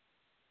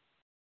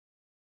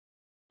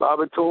 Bob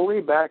had told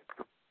me back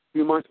a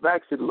few months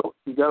back, said, look,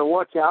 you got to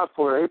watch out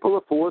for April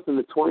the 4th and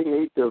the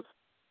 28th of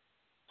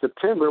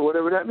September,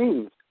 whatever that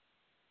means.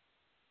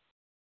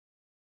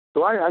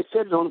 So I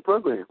said it on the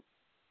program.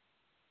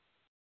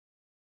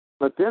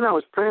 But then I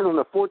was praying on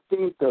the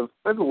 14th of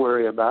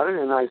February about it,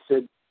 and I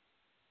said,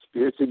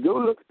 Spirit said, go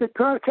look at the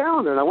current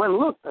calendar. And I went and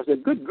looked. I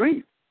said, good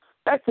grief.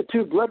 That's the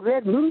two blood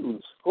red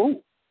moons.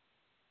 Oh.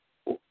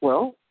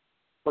 Well,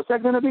 what's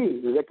that going to be?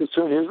 Does that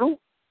concern Israel?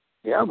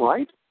 Yeah, it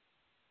might.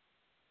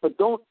 But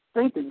don't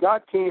think that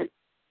God can't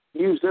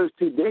use those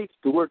two dates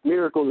to work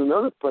miracles in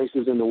other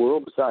places in the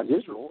world besides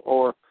Israel,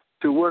 or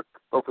to work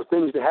or for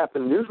things to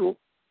happen in Israel.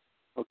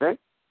 Okay?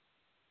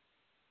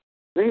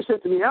 Then he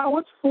said to me, Al,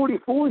 what's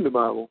 44 in the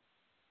Bible?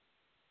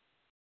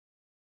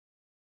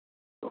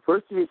 Well,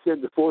 first he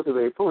said the 4th of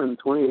April and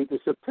the 28th of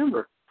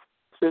September.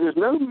 So there's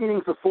no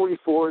meaning for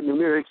 44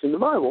 numerics in the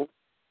Bible.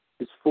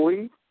 It's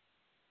 40,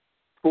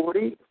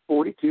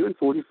 42, and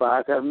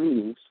 45 have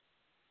meanings.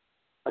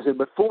 I said,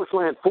 but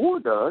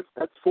 4/4 does.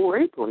 That's 4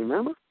 April,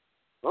 remember?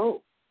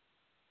 Oh.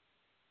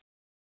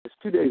 It's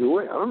 2 days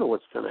away. I don't know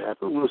what's going to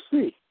happen. We'll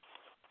see.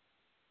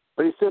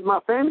 But he said, my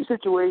family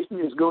situation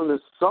is going to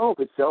solve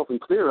itself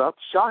and clear up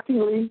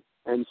shockingly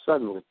and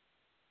suddenly.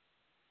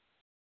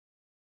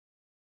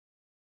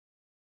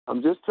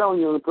 I'm just telling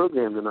you on the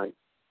program tonight.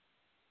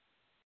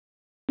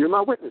 You're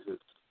my witnesses.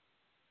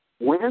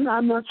 When?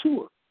 I'm not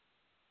sure.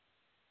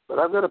 But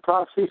I've got a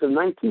prophecy from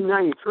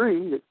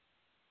 1993 that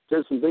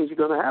says some things are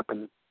going to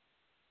happen.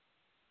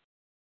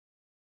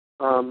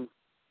 So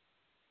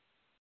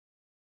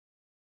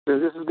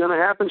this is going to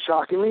happen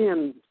shockingly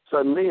and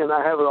suddenly, and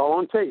I have it all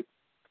on tape.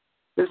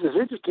 This is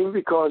interesting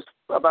because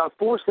about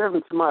 4/7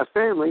 of my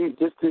family,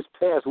 just this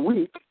past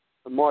week,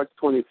 on March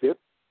 25th,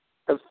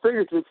 have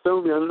figuratively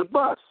thrown me under the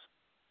bus.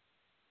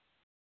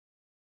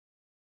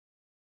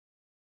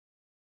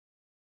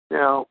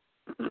 Now,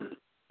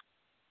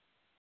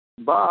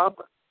 Bob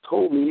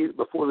told me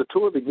before the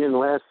tour began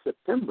last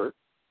September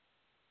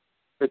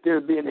that there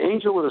would be an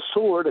angel with a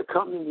sword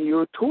accompanying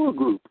your tour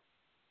group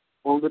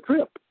on the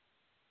trip.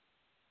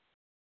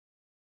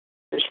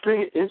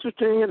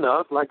 Interesting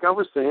enough, like I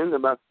was saying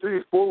about 3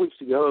 or 4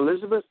 weeks ago,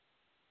 Elizabeth,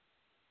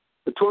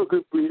 the tour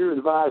group leader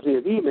advised me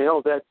of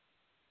email that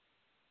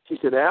she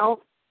said,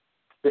 Al,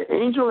 the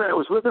angel that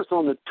was with us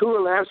on the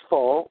tour last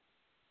fall,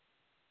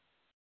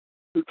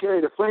 who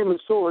carried a flaming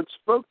sword,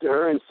 spoke to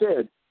her and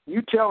said,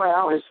 you tell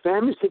Al his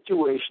family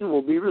situation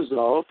will be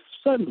resolved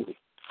suddenly.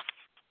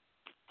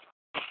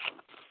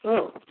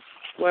 Oh,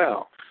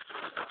 wow.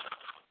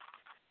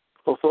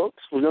 Well,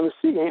 folks, we're going to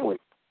see, ain't we?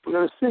 We're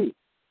going to see.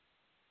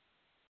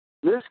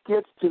 This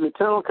gets to the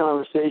tunnel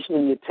conversation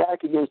and the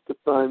attack against the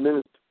Prime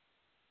Minister.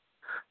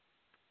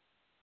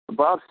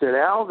 Bob said,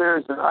 Al,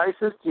 there's an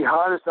ISIS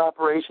jihadist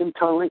operation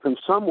tunneling from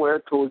somewhere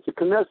towards the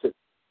Knesset.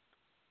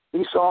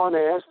 He saw and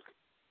asked,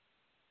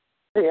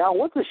 hey, Al,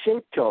 what's a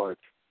shape charge?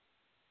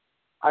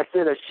 I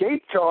said, a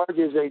shape charge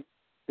is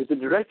a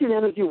directed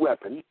energy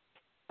weapon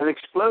and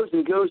explodes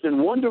and goes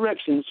in one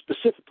direction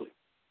specifically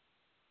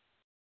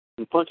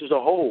and punches a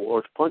hole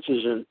or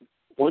punches in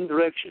one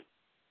direction.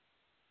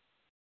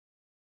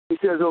 He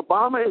says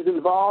Obama is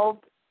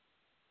involved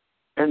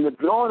in the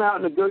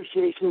drawn-out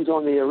negotiations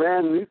on the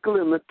Iran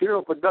nuclear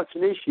material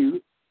production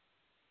issue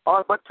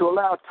are but to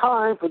allow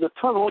time for the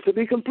tunnel to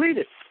be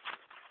completed.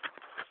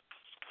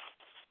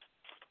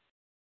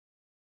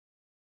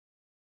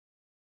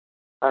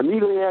 I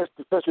immediately asked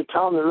Professor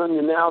Tom to run the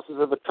analysis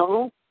of a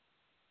tunnel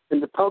and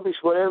to publish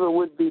whatever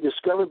would be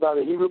discovered by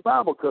the Hebrew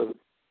Bible Code.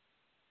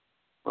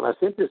 When I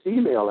sent this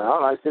email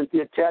out, I sent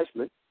the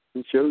attachment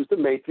and shows the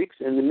matrix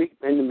and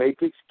the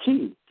matrix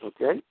key.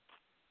 Okay,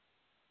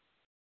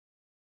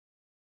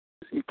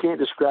 you can't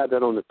describe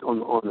that on the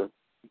program.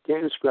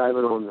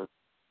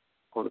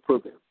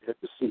 You have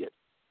to see it.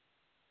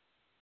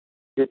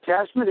 The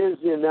attachment is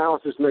the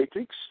analysis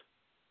matrix,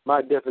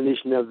 my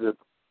definition of the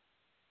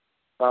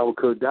Bible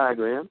code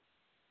diagram,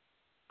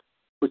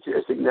 which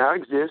as it now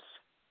exists,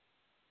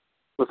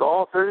 with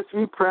all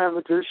 33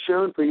 parameters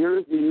shown for your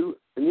review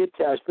in the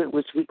attachment,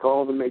 which we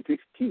call the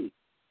matrix key.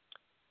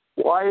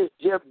 Why is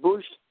Jeb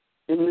Bush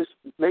in this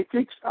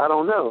matrix? I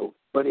don't know,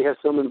 but he has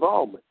some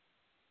involvement.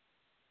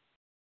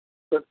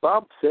 But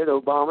Bob said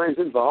Obama is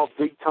involved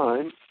big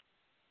time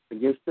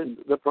against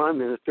the Prime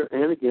Minister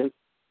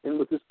and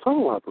with this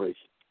tunnel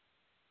operation.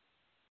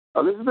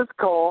 Elizabeth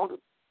called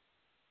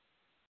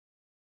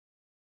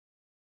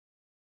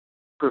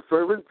for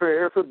fervent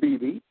prayer for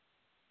Bibi,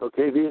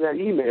 okay, via that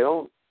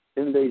email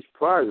 10 days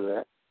prior to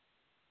that,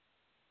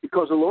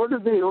 because the Lord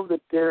revealed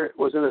that there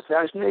was an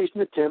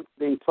assassination attempt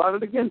being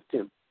plotted against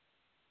him.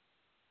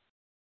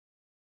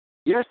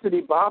 Yesterday,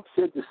 Bob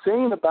said the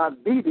same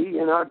about Bibi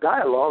in our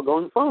dialogue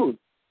on the phone.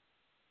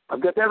 I've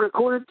got that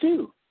recorded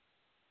too.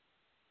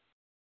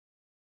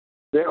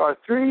 There are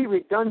 3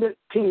 redundant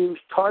teams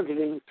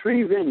targeting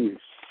 3 venues.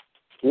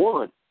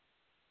 1,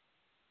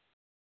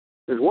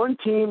 there's one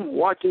team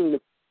watching the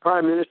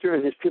Prime Minister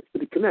and his trip to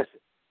the Knesset.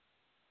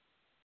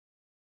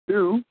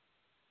 2,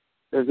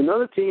 there's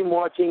another team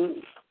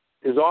watching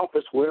his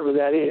office, wherever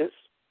that is.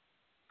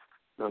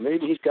 Now,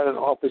 maybe he's got an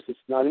office that's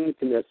not in the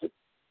Knesset,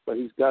 but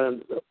he's got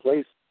a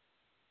place.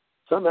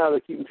 Somehow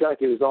they're keeping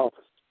track of his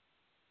office,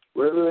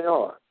 wherever they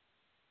are.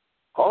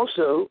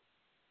 Also,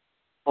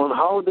 on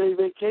holiday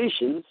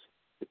vacations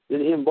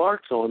that he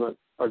embarks on,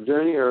 a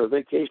journey or a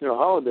vacation or a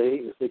holiday,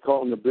 as they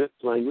call it in the Brit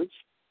language,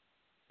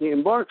 he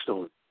embarks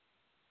on.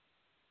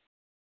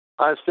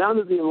 I've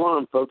sounded the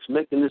alarm, folks,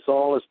 making this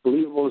all as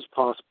believable as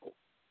possible.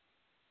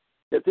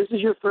 If this is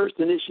your first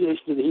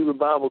initiation to the Hebrew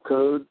Bible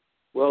Code,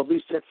 well,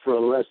 be set for a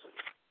lesson,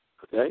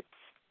 okay?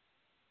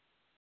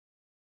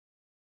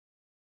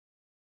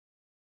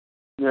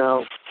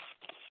 Now,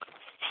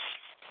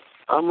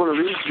 I'm going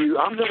to read you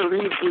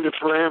the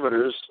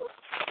parameters,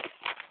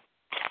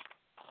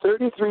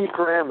 33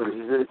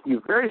 parameters.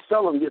 You very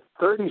seldom get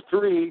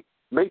 33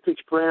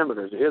 matrix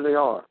parameters. Here they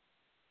are.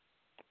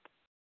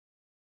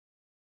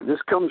 This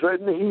comes right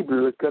in the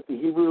Hebrew. It's got the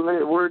Hebrew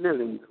word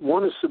in it.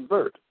 1 is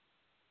subvert.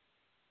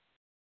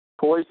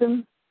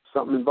 Poison,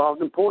 something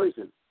involved in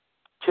poison.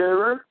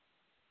 Terror,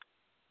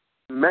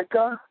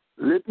 Mecca,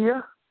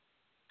 Libya,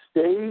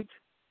 stage,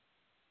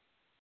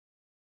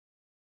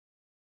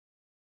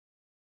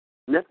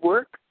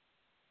 network.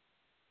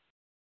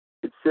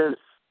 It says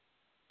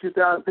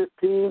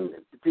 2015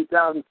 to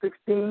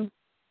 2016.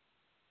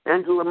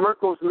 Angela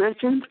Merkel's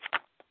mentioned.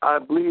 I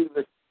believe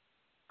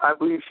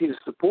she's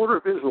a supporter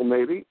of Israel,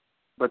 maybe,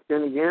 but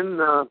then again,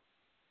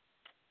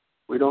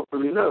 we don't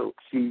really know.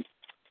 She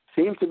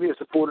seems to be a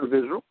supporter of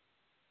Israel,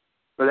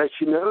 but as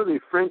you know, the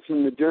French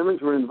and the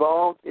Germans were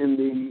involved in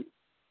the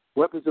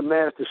weapons of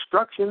mass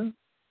destruction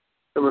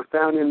that were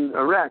found in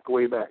Iraq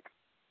way back,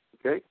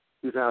 okay,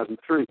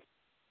 2003.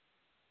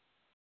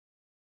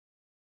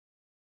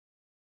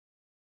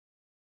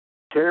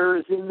 Terror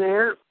is in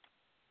there.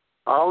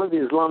 Allah,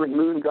 the Islamic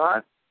moon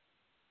god.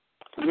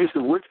 The use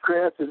of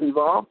witchcraft is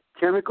involved.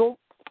 Chemical.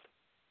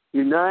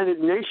 United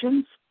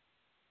Nations.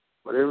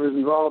 Whatever is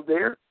involved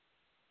there.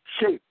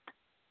 Shaped.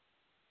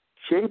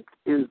 Shaped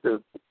is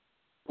the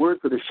word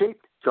for the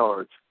shaped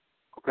charge.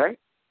 Okay?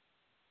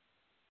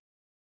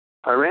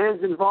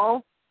 Iran's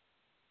involved.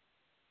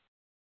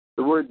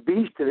 The word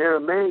beast in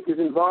Aramaic is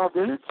involved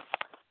in it.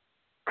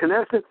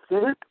 Knesset's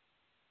in it.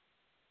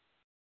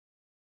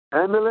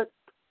 amulet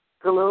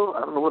pillow.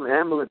 I don't know what an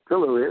amulet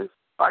pillow is.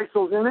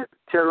 ISIL's in it.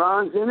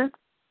 Tehran's in it.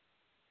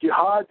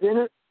 Jihad's in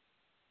it.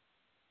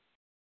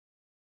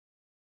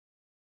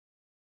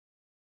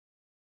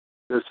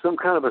 There's some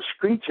kind of a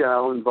screech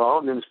owl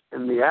involved, and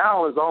the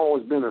owl has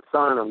always been a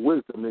sign of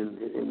wisdom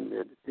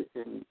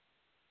in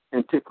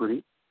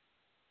antiquity.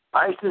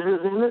 ISIS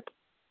is in it.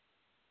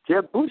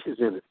 Jeb Bush is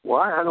in it.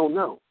 Why? I don't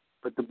know.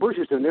 But the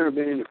Bushes have never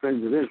been any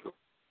friends of Israel.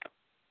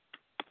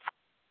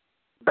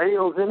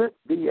 Baal's in it.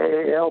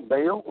 B-A-A-L,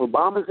 Baal.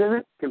 Obama's in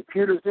it.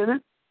 Computer's in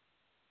it.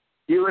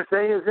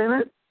 USA is in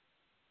it.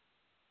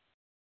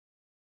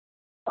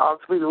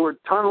 Obviously, the word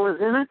tunnel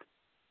is in it.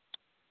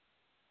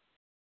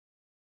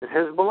 And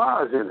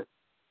Hezbollah is in it.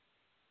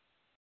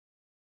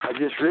 I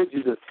just read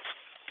you the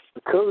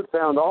code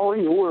found all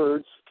these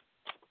words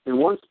in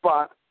one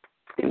spot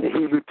in the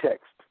Hebrew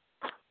text.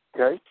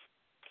 Okay?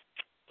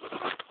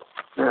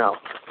 Now,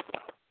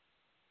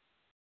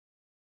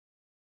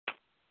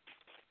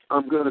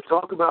 I'm going to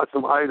talk about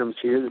some items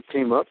here that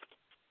came up.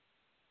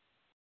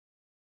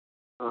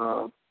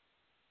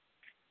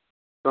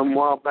 Some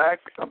while back,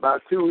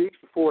 about 2 weeks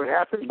before it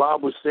happened,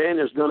 Bob was saying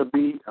there's going to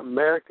be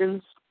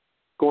Americans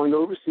going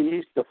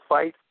overseas to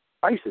fight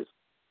ISIS.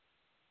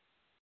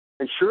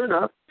 And sure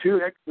enough,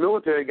 2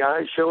 ex-military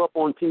guys show up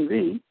on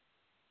TV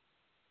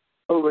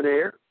over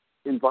there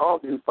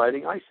involved in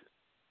fighting ISIS.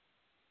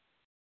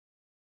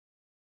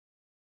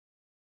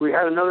 We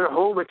had another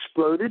home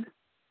exploded.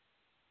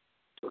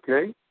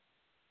 Okay?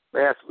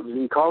 That was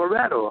in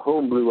Colorado. A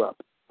home blew up.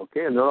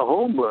 Okay? Another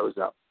home blows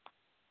up.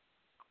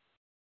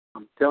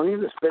 I'm telling you,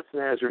 the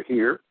Spetsnaz are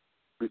here.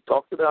 We've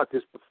talked about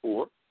this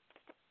before.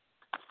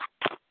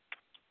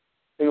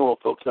 Hang on,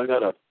 folks. I got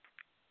to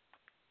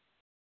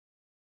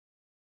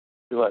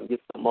see if I can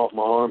get something off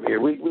my arm here.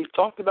 We've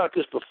talked about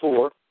this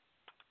before,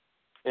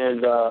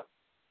 and I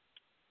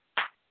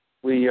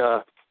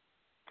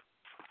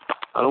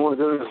don't want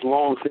to go into this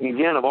long thing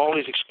again of all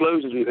these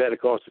explosions we've had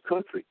across the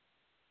country.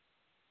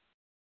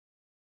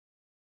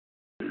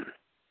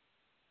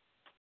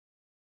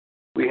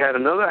 We had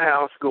another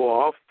house go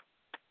off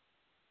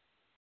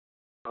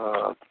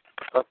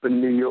up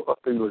in New York.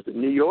 Was it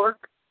New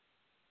York?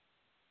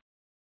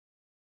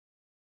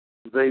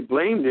 They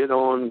blamed it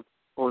on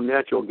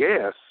natural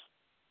gas.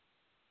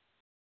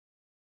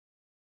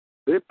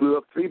 They blew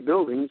up 3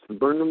 buildings and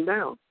burned them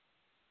down.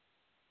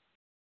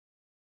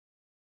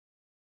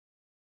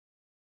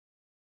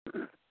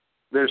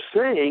 They're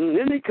saying,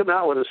 then they come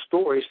out with a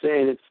story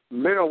saying it's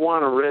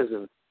marijuana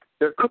resin.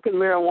 They're cooking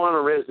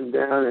marijuana resin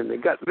down, and they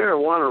got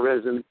marijuana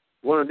resin.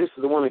 This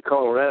is the one in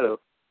Colorado.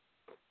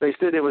 They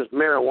said it was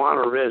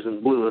marijuana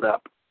resin blew it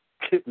up.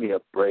 Give me a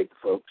break,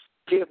 folks.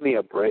 Give me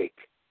a break.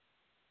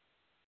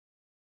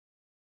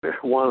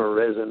 Marijuana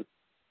resin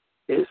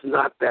is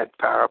not that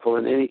powerful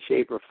in any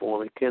shape or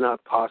form. It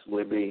cannot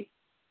possibly be.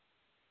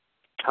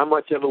 How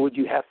much of it would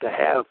you have to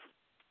have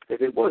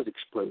if it was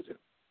explosive?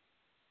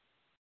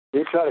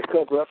 They try to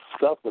cover up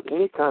stuff with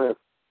any kind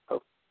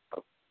of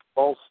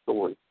false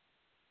story.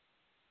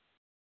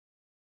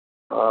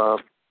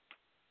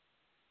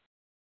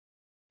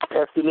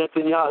 After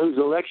Netanyahu's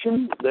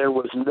election, there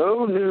was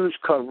no news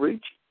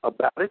coverage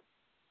about it.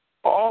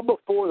 All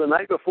before, the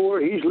night before,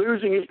 he's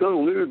losing, he's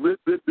going to lose,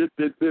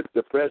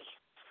 the press.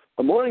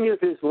 The morning of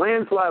his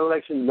landslide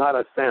election, not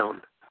a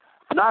sound,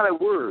 not a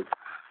word.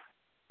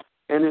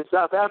 And in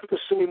South Africa,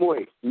 same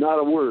way, not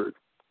a word.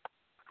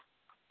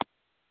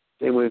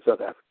 Same way in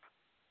South Africa.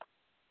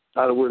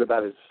 Not a word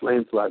about his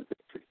landslide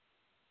victory.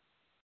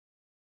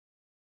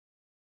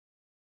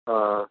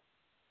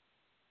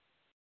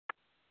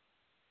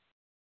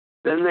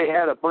 Then they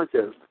had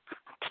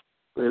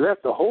they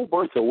left a whole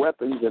bunch of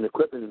weapons and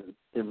equipment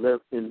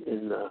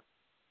in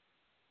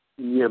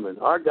Yemen.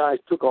 Our guys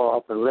took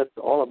off and left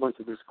a bunch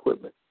of this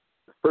equipment.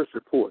 The first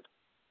report.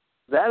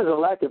 That is a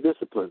lack of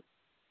discipline.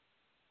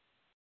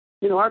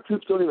 You know, our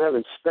troops don't even have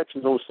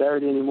inspections on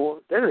Saturday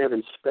anymore. They don't have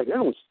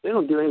inspections. They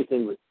don't do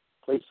anything with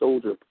play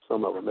soldier,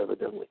 some of them,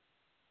 evidently.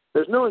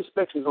 There's no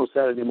inspections on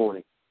Saturday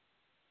morning.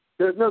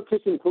 There's no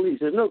kitchen police.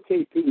 There's no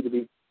KP to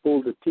be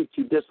pulled to teach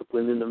you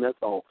discipline in the mess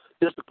hall.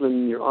 Discipline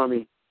in your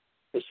Army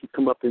as you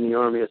come up in the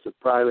Army as a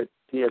private,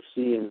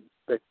 TFC, and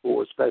Spec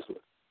 4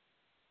 specialist.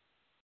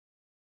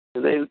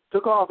 And they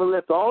took off and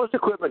left all this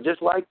equipment,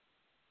 just like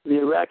the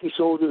Iraqi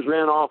soldiers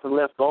ran off and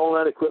left all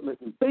that equipment,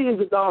 and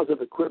billions of dollars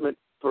of equipment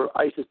for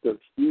ISIS to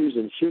use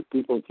and shoot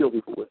people and kill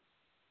people with.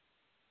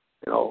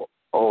 You know,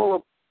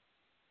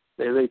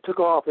 they took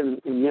off in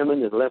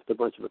Yemen and left a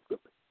bunch of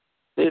equipment.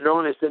 Later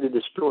on, they said they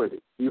destroyed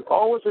it. You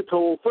always are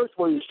told, first of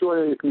all, you destroy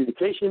all your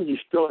communications, you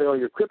destroy all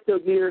your crypto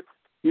gear,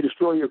 you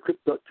destroy your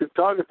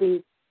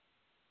cryptography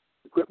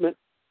equipment,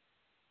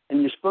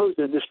 and you're supposed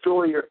to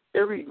destroy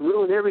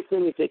ruin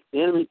everything that the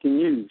enemy can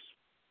use.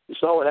 You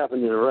saw what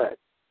happened in Iraq.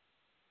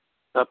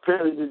 Now,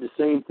 apparently they did the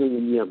same thing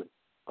in Yemen.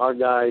 Our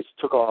guys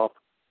took off,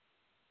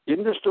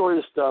 didn't destroy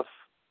the stuff.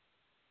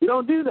 You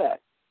don't do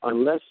that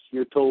unless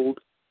you're told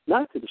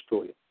not to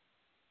destroy it.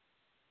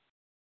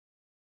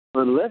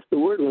 Unless the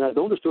word went out,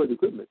 don't destroy the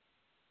equipment.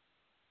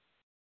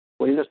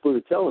 Well, you're not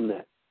supposed to tell them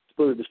that.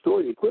 supposed to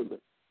destroy the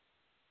equipment.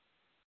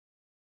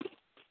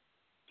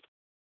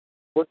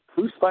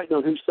 Who's fighting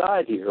on whose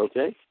side here,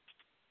 okay?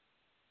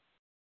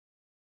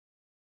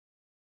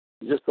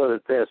 Just thought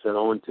I'd pass that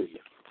on to you.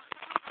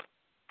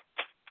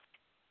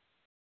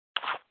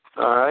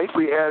 All right,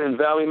 we had in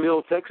Valley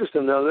Mill, Texas,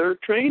 another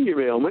train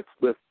derailment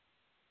with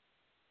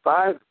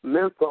 5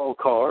 menthol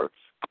cars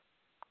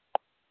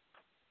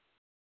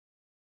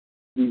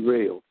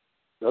derailed.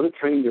 Another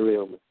train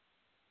derailment.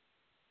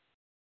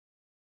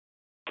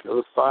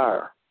 Another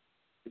fire.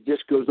 It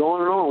just goes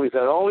on and on. We've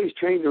had all these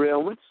train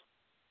derailments.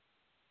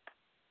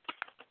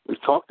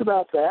 We've talked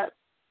about that.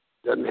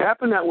 Doesn't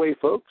happen that way,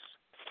 folks.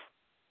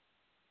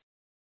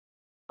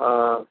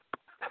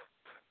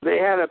 They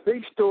had a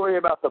big story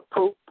about the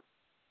Pope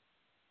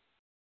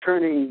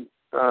turning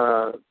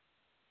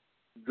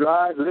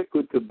dried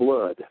liquid to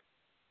blood.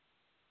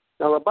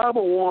 Now, the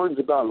Bible warns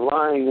about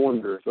lying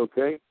wonders,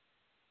 okay?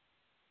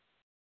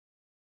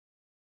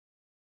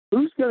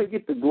 Who's going to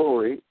get the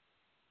glory?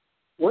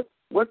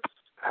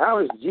 How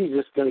is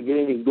Jesus going to get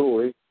any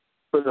glory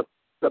for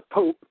the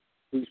Pope,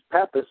 who's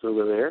Papist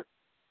over there,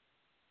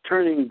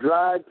 turning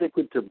dried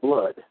liquid to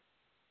blood?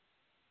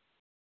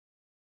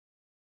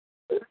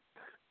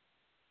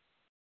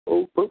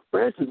 Oh, Pope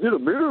Francis did a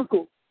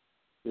miracle.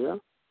 Yeah.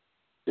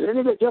 Did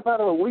anybody jump out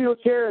of a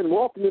wheelchair and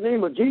walk in the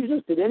name of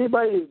Jesus? Did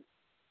anybody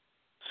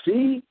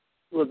see?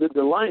 Well, did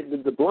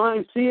the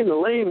blind see and the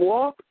lame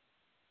walk?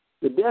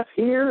 The deaf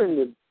hear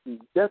and the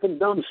deaf and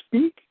dumb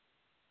speak?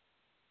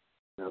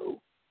 No.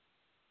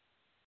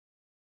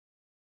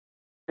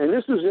 And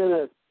this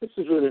was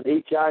with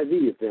an HIV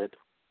event.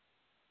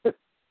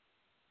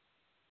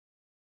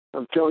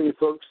 I'm telling you,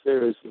 folks,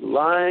 there is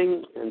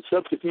lying and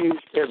subterfuge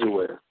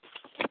everywhere.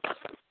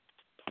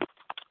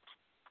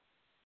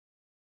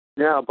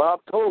 Now, Bob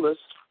told us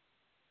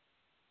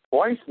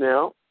twice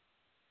now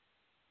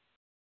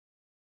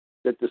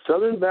that the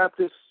Southern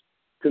Baptist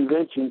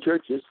Convention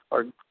churches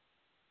are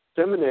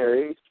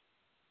seminaries,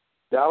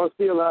 Dallas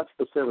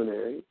Theological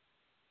Seminary,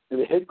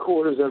 and the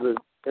headquarters of the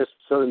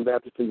Southern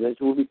Baptist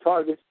Convention will be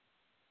targets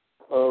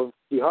of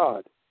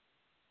jihad,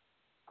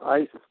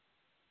 ISIS.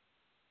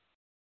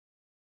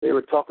 They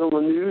were talking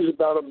on the news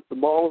about the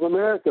Mall of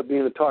America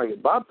being a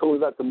target. Bob told me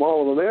about the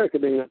Mall of America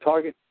being a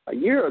target a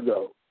year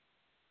ago.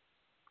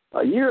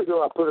 A year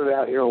ago, I put it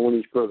out here on one of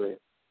these programs.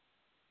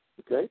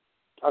 Okay?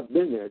 I've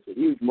been there. It's a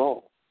huge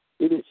mall.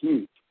 It is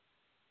huge.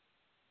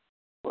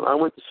 When I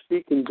went to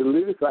speak in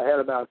Duluth, I had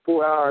about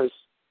 4 hours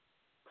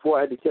before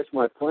I had to catch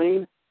my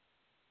plane.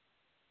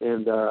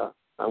 And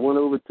I went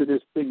over to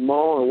this big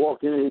mall and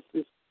walked in, and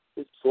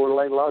it's sort of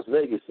like Las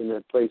Vegas in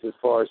that place as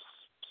far as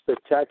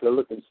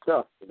spectacular-looking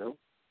stuff, you know.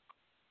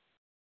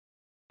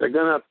 They're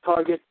going to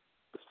target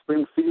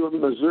Springfield,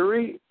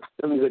 Missouri,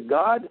 Assemblies of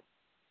God,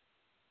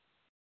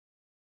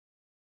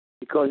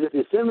 because if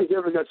the Assemblies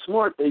ever got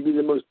smart, they'd be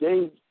dangerous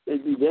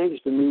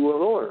to the New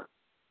World Order.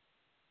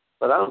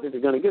 But I don't think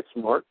they're going to get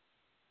smart.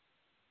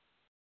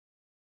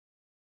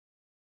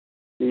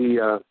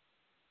 The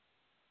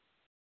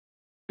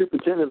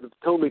superintendent of the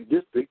Potomac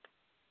District,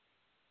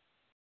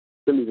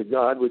 Assemblies of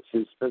God, which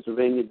is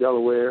Pennsylvania,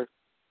 Delaware,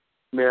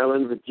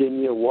 Maryland,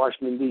 Virginia,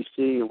 Washington,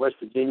 D.C., and West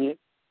Virginia,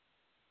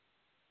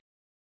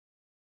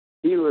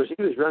 he was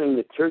running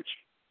the church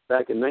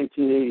back in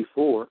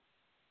 1984,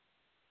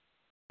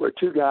 where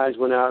 2 guys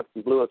went out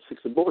and blew up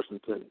 6 abortion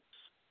clinics.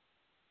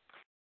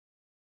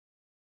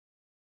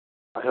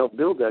 I helped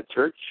build that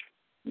church.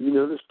 You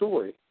know the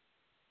story.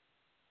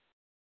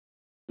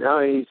 Now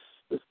they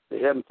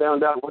haven't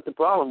found out what the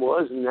problem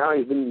was, and now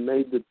he's been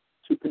made the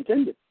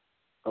superintendent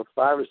of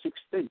 5 or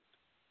 6 states.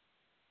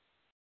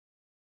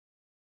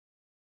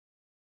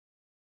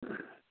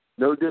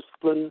 No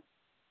discipline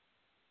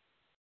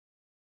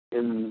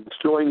in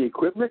destroying the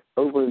equipment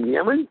over in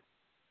Yemen.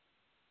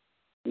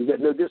 You got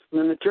no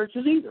discipline in the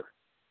churches either,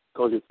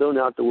 because it's thrown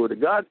out the Word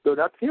of God, thrown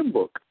out the hymn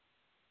book.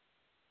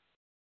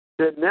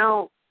 That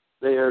now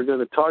they are going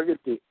to target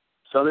the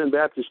Southern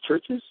Baptist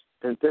churches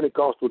and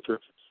Pentecostal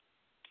churches.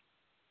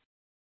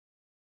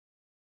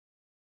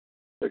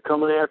 They're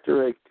coming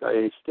after a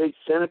state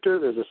senator.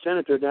 There's a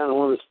senator down in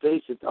one of the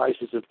states that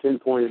ISIS have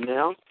pinpointed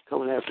now,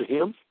 coming after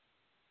him.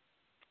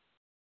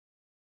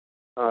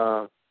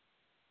 I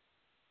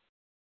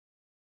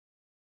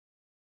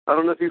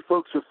don't know if you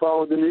folks have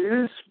followed the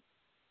news,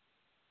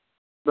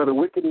 but a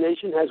wicked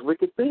nation has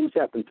wicked things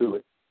happen to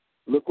it.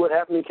 Look what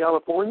happened in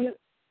California.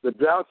 The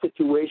drought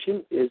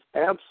situation is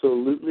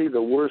absolutely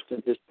the worst in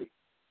history.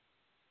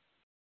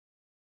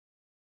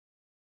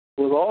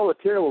 With all the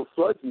terrible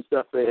floods and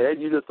stuff they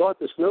had, you'd have thought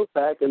the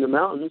snowpack in the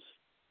mountains,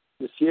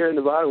 the Sierra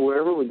Nevada,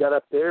 wherever, we got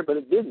up there, but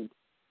it didn't.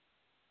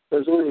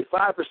 There's only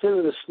 5% of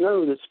the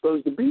snow that's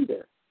supposed to be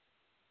there.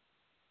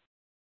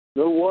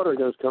 No water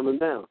goes coming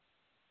down.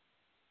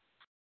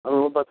 I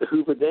don't know about the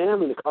Hoover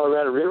Dam and the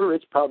Colorado River.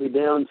 It's probably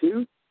down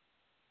too.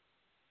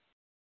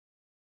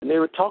 And they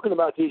were talking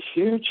about these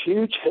huge,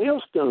 huge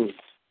hailstones.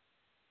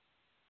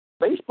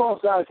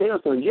 Baseball-sized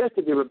hailstones.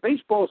 Yesterday, there were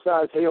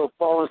baseball-sized hail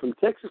falling from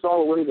Texas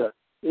all the way to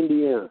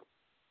Indiana.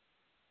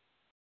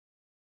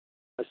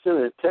 I sent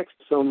a text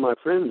to some of my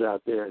friends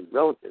out there and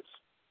relatives.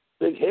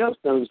 Big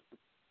hailstones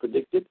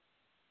predicted.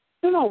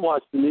 They don't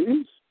watch the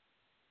news.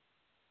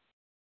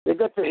 They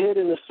got their head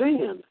in the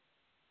sand.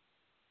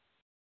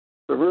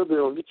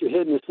 Proverbial, get your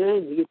head in the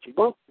sand, you get your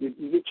bump, you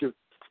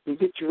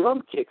get your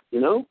rum kicked,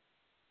 you know?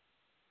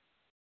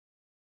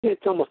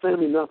 Can't tell my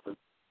family nothing.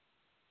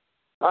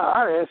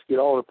 I ask you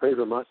all to pray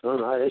for my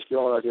son. I ask you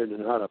all out here to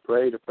know how to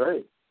pray.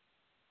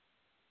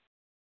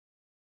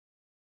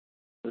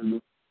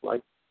 And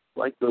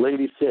like the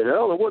lady said,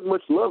 there wasn't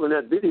much love in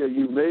that video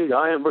you made,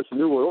 I Am versus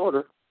New World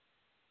Order.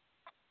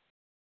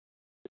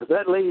 If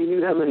that lady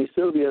knew how many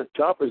Soviet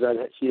choppers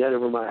she had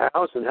over my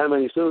house and how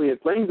many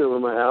Soviet planes over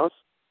my house,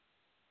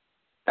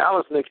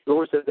 Alice next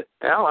door said,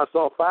 Al, I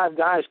saw 5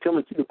 guys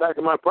coming through the back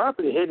of my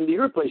property heading to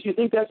your place. You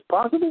think that's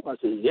possible? I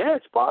said, yeah,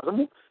 it's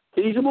possible.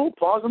 Feasible,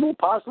 plausible,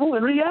 possible,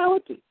 in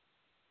reality.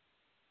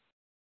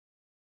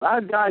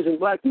 5 guys in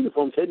black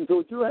uniforms heading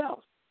towards your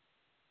house.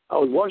 I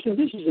was washing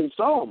dishes and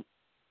saw them.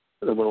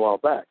 But it went a while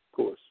back, of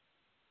course.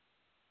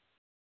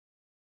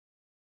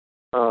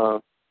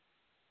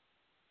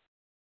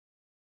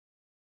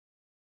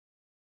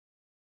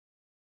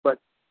 But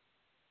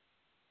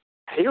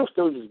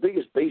hailstones as big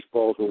as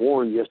baseballs were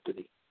warned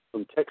yesterday,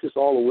 from Texas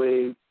all the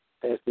way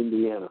past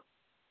Indiana.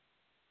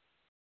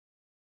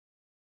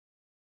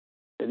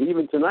 And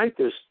even tonight,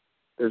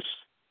 there's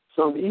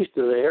some east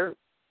of there,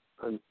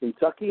 in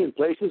Kentucky and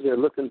places. They're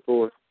looking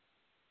for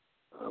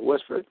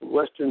western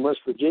West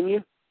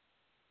Virginia.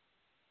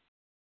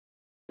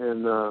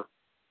 And,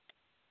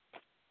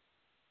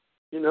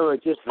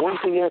 it's just one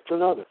thing after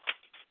another.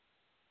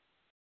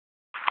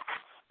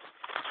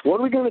 What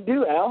are we going to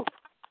do, Al?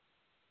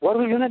 What are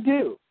we going to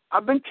do?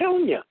 I've been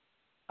telling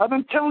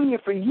you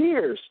for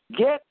years,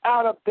 get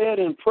out of bed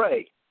and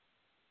pray.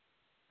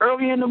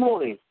 Early in the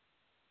morning.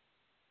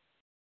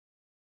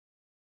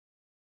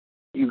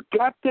 You've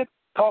got to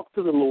talk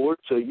to the Lord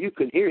so you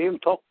can hear him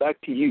talk back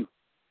to you.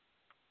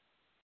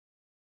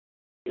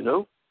 You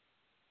know?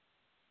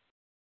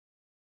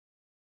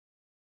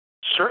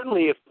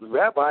 Certainly, if the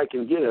rabbi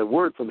can get a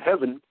word from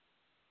heaven,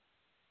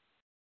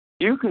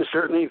 you can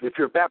certainly, if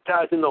you're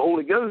baptized in the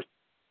Holy Ghost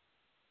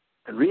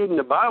and reading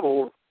the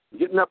Bible,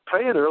 getting up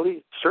praying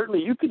early, certainly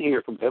you can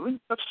hear from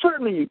heaven. But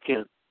certainly you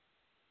can.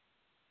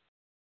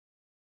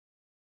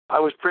 I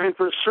was praying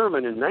for a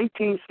sermon in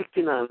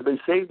 1969. I've been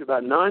saved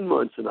about 9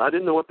 months, and I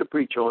didn't know what to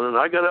preach on. And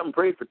I got up and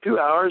prayed for 2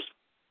 hours.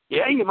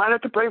 Yeah, you might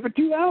have to pray for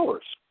 2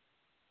 hours.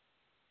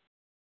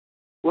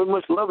 Wasn't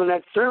much love in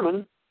that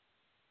sermon.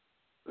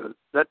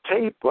 That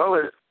tape, well,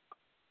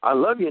 I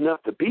love you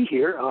enough to be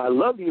here. I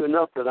love you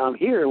enough that I'm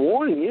here and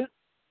warning you.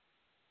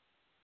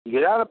 You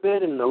get out of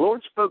bed, and the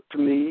Lord spoke to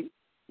me,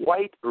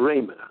 white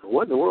raiment.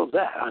 What in the world's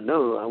that? I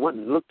know. I went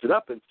and looked it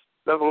up. It's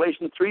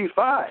Revelation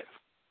 3:5.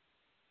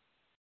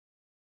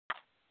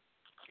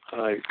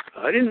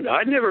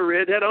 I'd never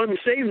read that. I've been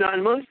saved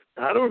 9 months.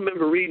 I don't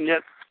remember reading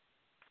that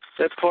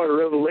part of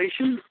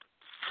Revelation.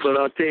 But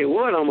I'll tell you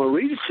what, I'm going to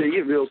read it to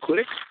you real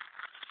quick.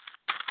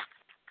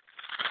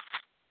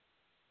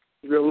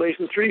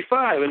 Revelation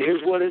 3:5, and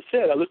here's what it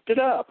said. I looked it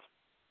up.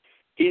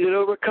 He that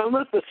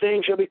overcometh, the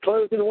same shall be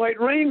clothed in white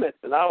raiment,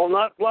 and I will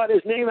not blot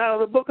his name out of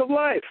the book of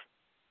life,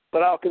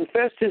 but I'll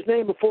confess his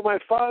name before my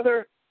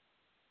Father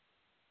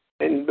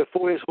and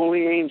before his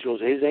holy angels,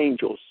 his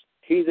angels.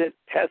 He that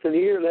hath an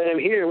ear, let him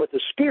hear what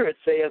the Spirit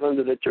saith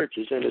unto the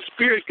churches, and the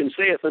Spirit can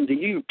saith unto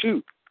you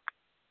too.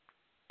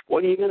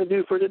 What are you going to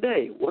do for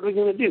today? What are we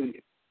going to do?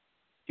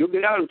 You'll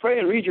get out and pray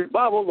and read your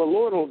Bible. The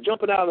Lord will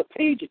jump it out of the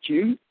page at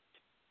you,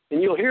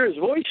 and you'll hear his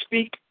voice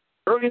speak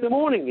early in the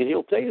morning, and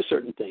he'll tell you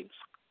certain things.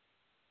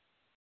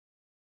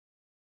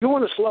 You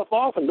want to slough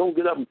off and don't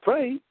get up and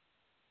pray.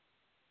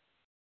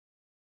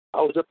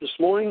 I was up this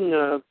morning,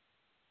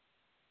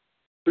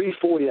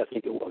 3:40, I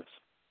think it was.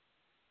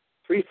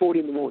 3:40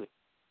 in the morning.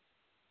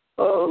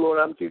 Oh, Lord,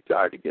 I'm too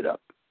tired to get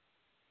up.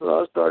 Well,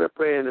 I started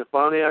praying, and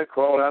finally I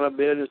crawled out of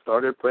bed and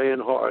started praying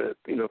hard,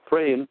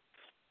 praying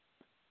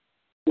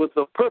with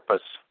a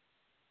purpose.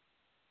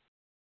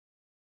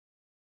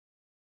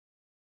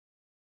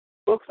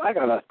 Folks,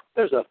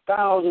 there's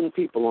 1,000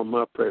 people on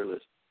my prayer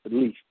list, at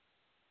least.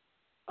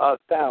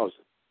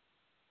 1,000.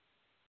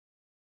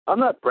 I'm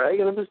not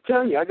bragging. I'm just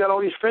telling you. I got all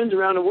these friends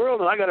around the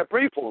world, and I got to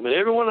pray for them. And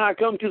everyone I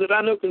come to that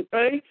I know can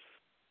pray,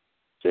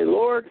 say,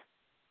 Lord,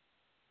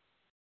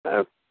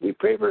 we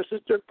pray for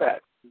Sister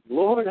Pat.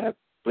 Lord,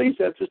 please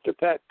have Sister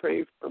Pat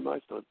pray for my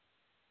son.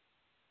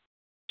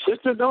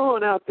 Sister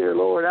Dawn out there,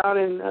 Lord, out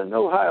in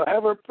Ohio,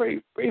 have her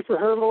pray for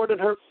her, Lord, and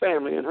her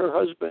family and her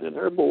husband and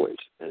her boys,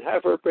 and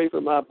have her pray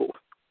for my boy.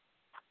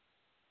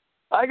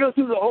 I go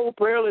through the whole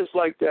prayer list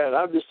like that.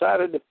 I've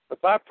decided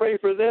if I pray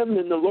for them,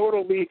 then the Lord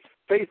will be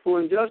faithful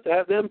and just to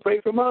have them pray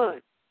for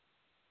mine.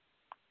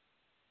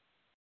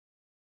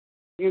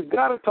 You've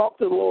got to talk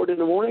to the Lord in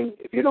the morning.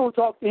 If you don't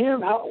talk to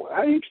him, how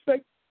do you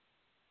expect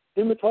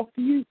him to talk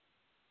to you?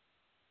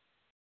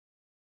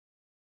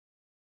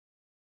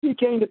 He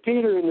came to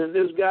Peter and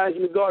those guys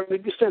in the garden. They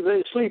just said they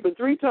were sleeping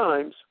 3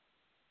 times.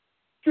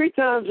 3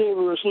 times they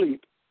were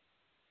asleep.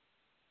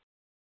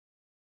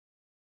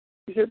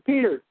 He said,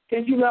 Peter,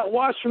 can't you not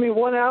watch for me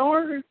 1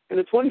 hour in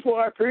a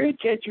 24-hour period?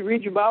 Can't you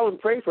read your Bible and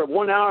pray for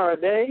 1 hour a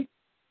day?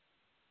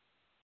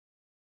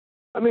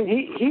 I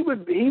mean, he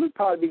would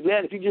probably be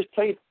glad if you just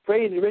prayed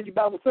and read your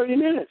Bible 30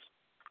 minutes.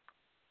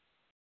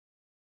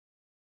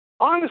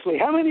 Honestly,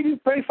 how many of you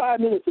pray 5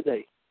 minutes a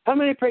day? How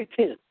many pray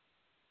 10?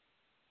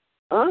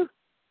 Huh?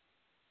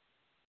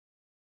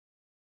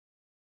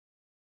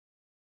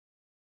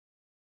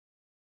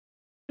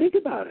 Think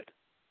about it.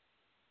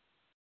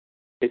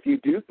 If you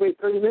do pray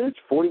 30 minutes,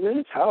 40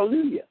 minutes,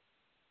 hallelujah.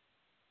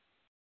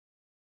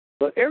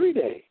 But every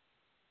day,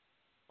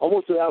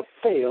 almost without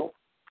fail,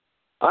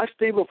 I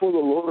stay before the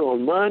Lord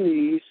on my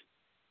knees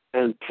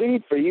and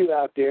plead for you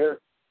out there.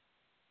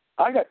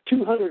 I got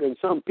 200 and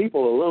some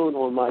people alone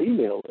on my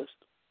email list.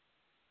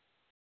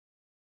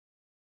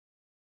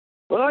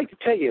 But I'd like to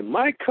tell you,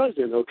 my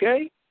cousin,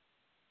 okay?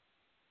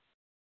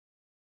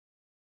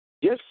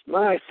 Just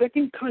my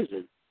second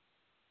cousin,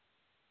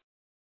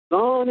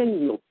 Don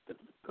and Milton,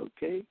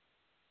 okay?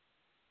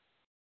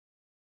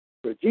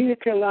 Regina,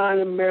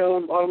 Carolina,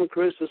 Maryland, Autumn,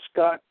 Carissa,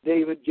 Scott,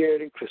 David,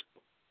 Jared, and Crystal.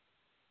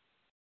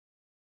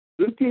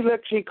 Lucy,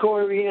 Lexi,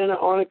 Corey, Rihanna,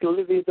 Arnica,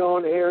 Olivia,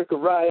 Dawn, Erica,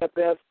 Raya,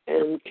 Beth,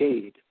 and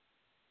Cade.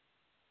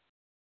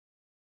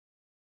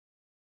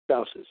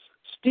 Spouses.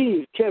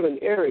 Steve, Kevin,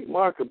 Eric,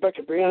 Mark,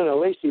 Rebecca, Brianna,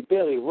 Lacey,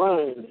 Billy,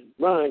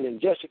 Ryan,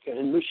 and Jessica,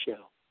 and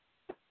Michelle.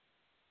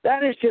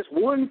 That is just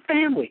one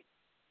family.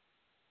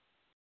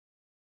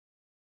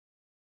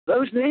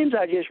 Those names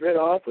I just read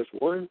off was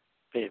one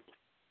family.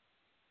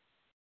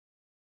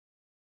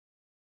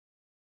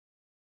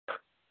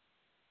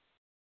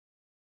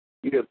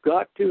 You have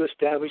got to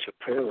establish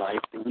a prayer life,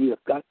 and you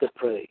have got to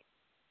pray.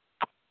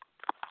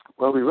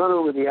 Well, we run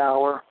over the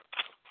hour.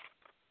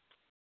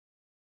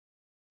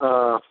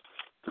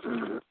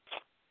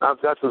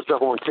 I've got some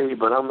stuff I want to tell you,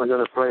 but I'm not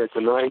going to pray it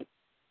tonight.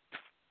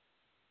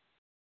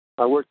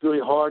 I worked really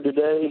hard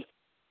today,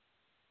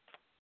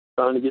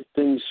 trying to get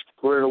things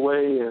squared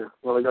away.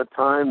 Well, I got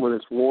time when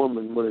it's warm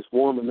and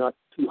not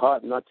too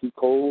hot and not too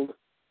cold.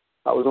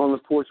 I was on the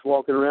porch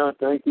walking around.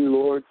 Thank you,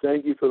 Lord.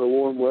 Thank you for the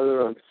warm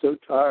weather. I'm so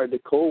tired. The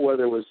cold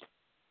weather was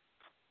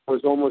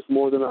almost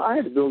more than I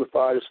had to build a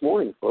fire this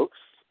morning, folks.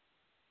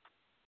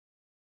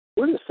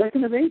 We're the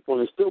 2nd of April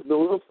and still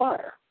building a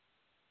fire.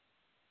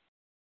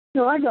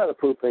 You know, I got a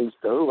propane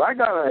stove. I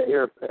got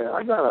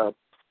a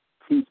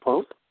heat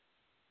pump.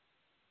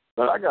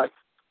 But I got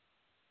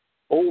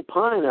old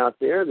pine out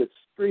there that's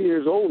 3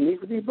 years old and needs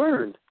to be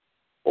burned.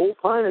 Old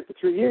pine after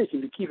 3 years,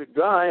 if you keep it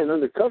dry and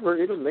under cover,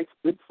 it'll make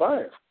a good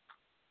fire.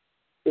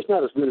 It's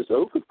not as good as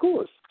oak, of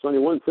course. It's only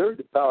 1/3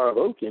 the power of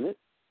oak in it.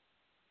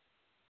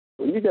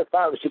 When you got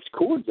 5 or 6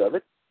 cords of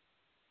it,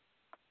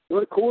 you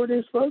know what a cord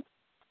is, folks?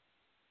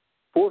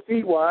 4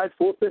 feet wide,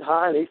 4 foot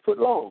high, and 8 foot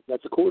long.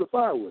 That's a cord of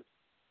firewood.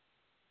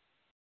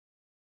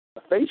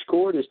 A face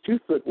cord is 2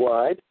 foot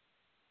wide,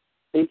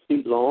 8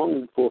 feet long,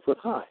 and 4 foot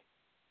high.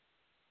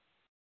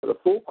 But a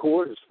full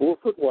cord is 4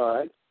 foot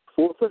wide,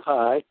 4 foot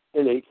high,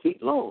 and 8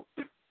 feet long.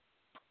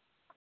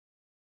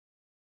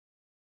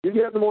 You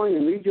get up in the morning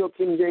and read your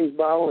King James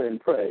Bible and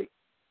pray.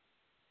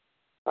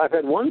 I've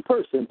had one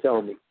person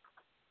tell me,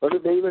 Brother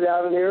David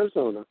out in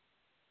Arizona,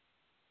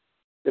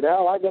 that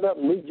Al, I got up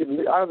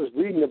and I was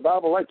reading the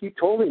Bible like you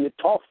told me, and it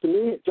talks to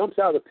me, it jumps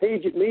out of the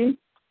page at me.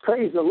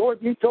 Praise the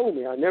Lord, you told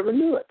me. I never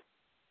knew it.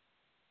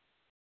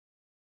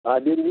 I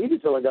didn't need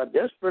it until I got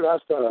desperate. I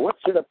started, what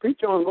should I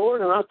preach on, Lord?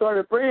 And I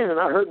started praying,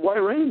 and I heard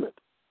White Raiment.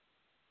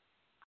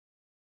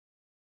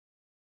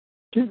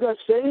 You got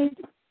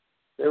saved.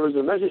 There was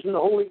a message from the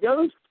Holy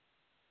Ghost.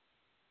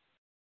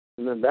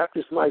 And the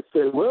Baptist might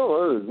say,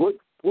 well, what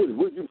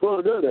you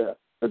find out at?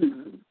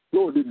 The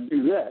Lord didn't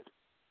do that.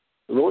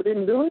 The Lord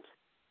didn't do it?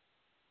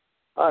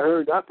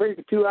 I prayed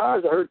for 2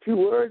 hours. I heard 2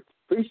 words.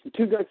 Preached and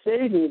 2 got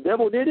saved, and the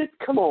devil did it?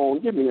 Come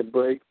on, give me a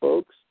break,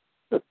 folks.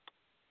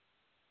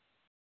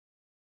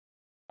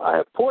 I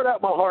have poured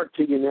out my heart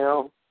to you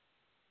now.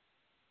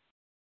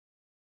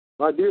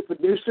 My dear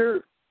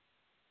producer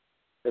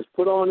has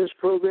put on this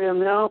program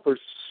now for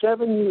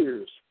 7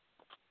 years.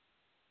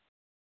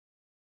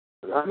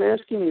 And I'm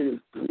asking you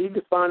need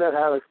to find out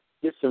how to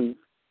get some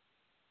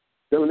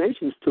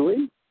donations to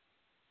him.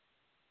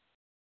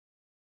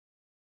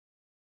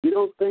 You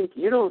don't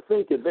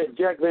think that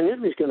Jack Van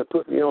Henry's going to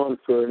put me on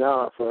for an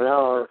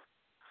hour.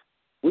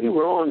 We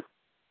were on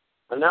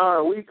an hour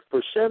a week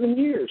for 7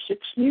 years, 6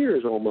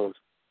 years almost.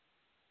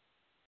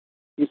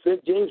 You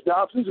think James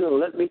Dobson's going to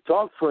let me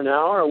talk for an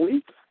hour a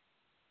week?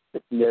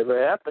 It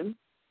never happened.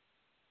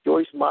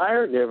 Joyce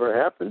Meyer, never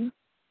happened.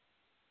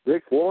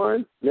 Rick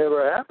Warren,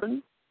 never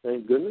happened.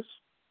 Thank goodness.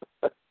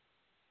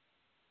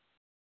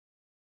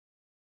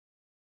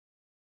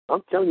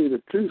 I'm telling you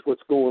the truth,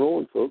 what's going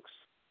on, folks.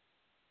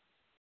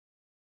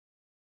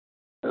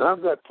 And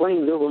I've got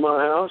planes over my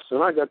house,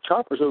 and I got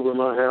choppers over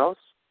my house.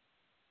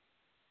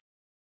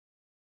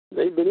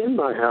 They've been in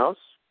my house.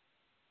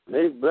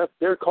 They've left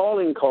their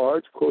calling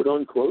cards, quote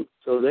unquote,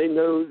 so they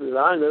know that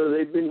I know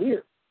they've been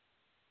here.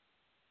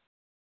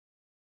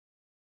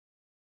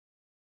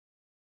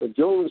 But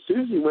Joel and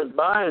Susie went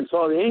by and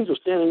saw the angel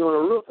standing on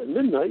a roof at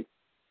midnight.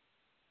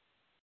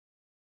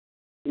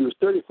 He was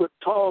 30 foot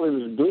tall. He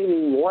was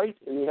gleaming white,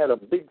 and he had a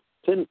big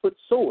 10-foot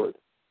sword.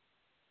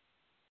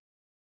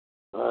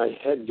 I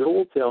had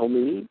Joel tell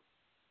me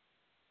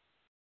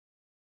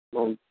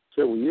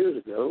several years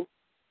ago,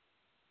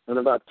 and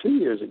about 2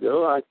 years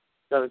ago, I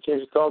got a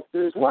chance to talk to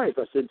his wife.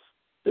 I said,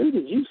 "Dude,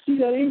 did you see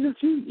that angel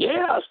too?"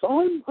 "Yeah, I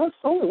saw him.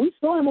 We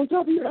saw him on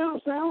top of your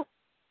house, Al.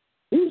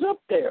 He was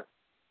up there.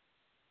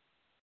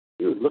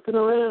 He was looking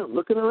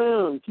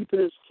around,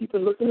 keeping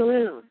looking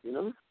around, you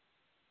know."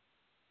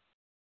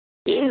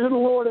 The angel of the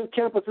Lord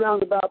encampeth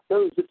round about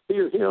those that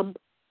fear him,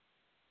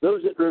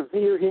 those that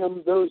revere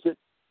him, those that...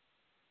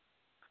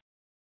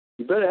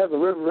 You better have a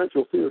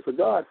reverential fear for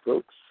God,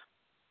 folks.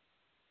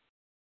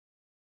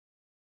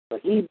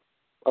 But he,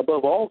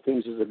 above all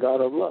things, is a God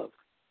of love,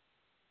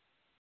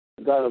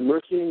 a God of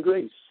mercy and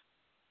grace.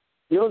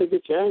 He only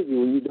gets angry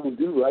when you don't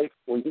do right,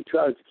 when he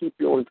tries to keep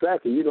you on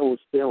track and you don't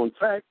stay on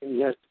track, and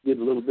he has to get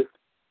a little bit,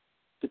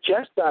 to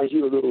chastise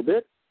you a little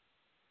bit.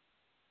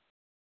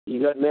 He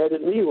got mad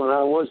at me when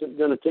I wasn't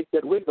going to take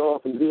that wig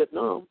off in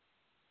Vietnam.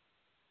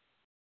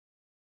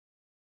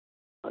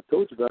 I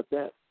told you about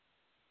that.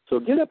 So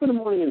get up in the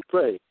morning and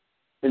pray.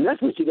 And that's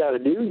what you got to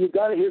do. You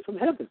got to hear from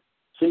heaven,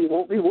 so you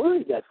won't be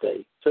worried that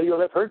day. So you'll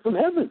have heard from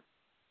heaven.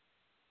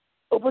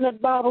 Open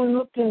that Bible and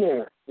look in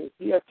there.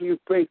 After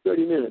you've prayed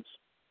 30 minutes.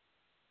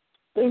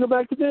 Then go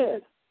back to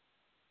bed.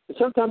 And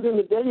sometimes during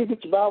the day you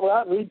get your Bible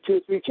out and read 2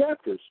 or 3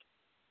 chapters.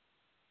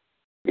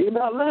 Read them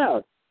out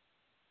loud.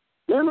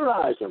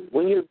 Memorize them.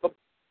 When you're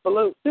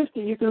below 50,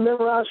 you can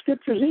memorize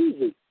scriptures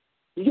easy.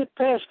 You get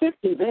past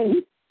 50,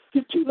 man,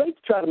 it's too late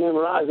to try to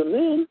memorize them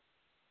then.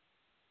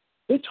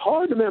 It's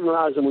hard to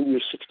memorize them when you're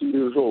 60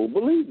 years old,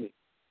 believe me.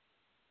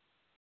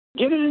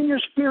 Get it in your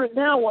spirit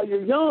now while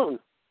you're young,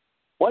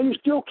 while you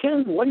still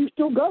can, while you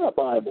still got a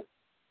Bible.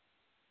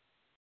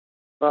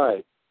 All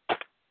right.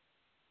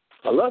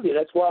 I love you.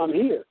 That's why I'm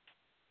here.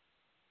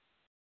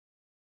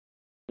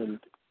 And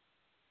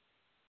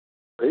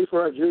pray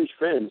for our Jewish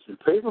friends, and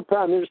pray for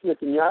Prime Minister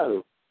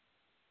Netanyahu.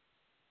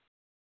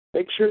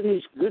 Make sure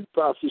these good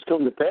prophecies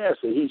come to pass,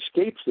 and he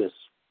escapes this.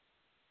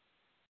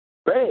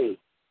 Pray.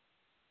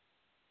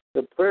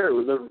 The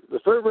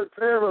fervent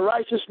prayer of a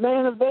righteous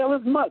man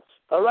availeth much.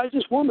 A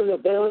righteous woman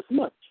availeth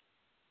much.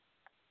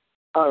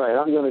 All right,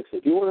 I'm going to.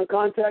 If you want to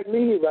contact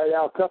me, write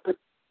Al Cuppett,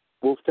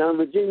 Wolftown,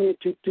 Virginia,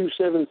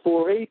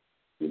 22748.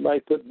 You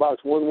might put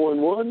box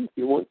 111 if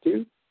you want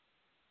to.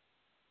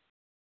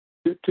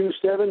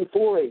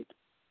 22748.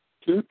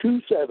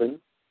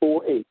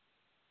 22748.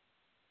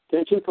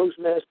 Attention,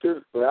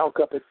 Postmaster for Al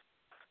Cuppett.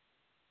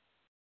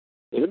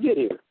 It'll get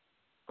here.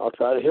 I'll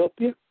try to help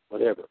you,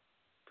 whatever.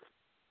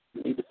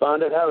 You need to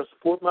find out how to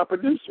support my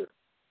producer.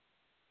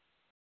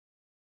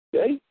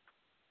 Okay?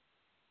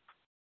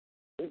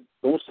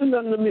 Don't send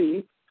nothing to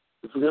me.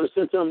 If we're going to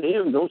send something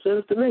to him, don't send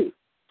it to me.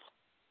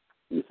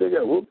 You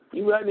figure, well,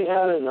 you write me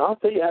how to, and I'll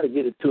tell you how to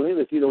get it to him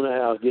if you don't know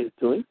how to get it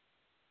to him.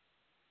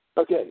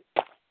 Okay.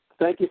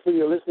 Thank you for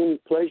your listening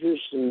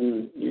pleasures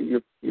and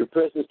your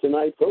presence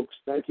tonight, folks.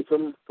 Thank you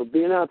for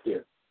being out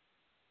there.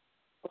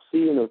 I'll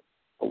see you in a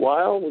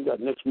while. We got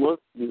next month,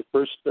 be the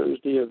first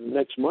Thursday of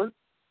next month.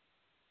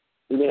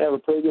 We may have a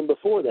program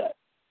before that.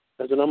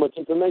 That's how much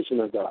information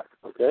I got,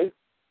 okay?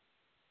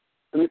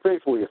 Let me pray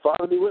for you.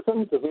 Father, be with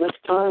them. Until the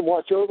next time,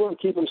 watch over them,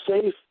 keep them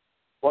safe.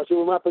 Watch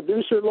over my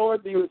producer,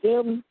 Lord, be with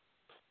him.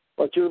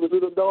 Watch over the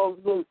little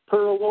dog, little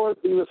Pearl,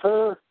 Lord, be with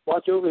her.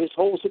 Watch over his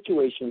whole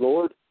situation,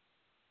 Lord.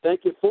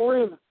 Thank you for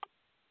him.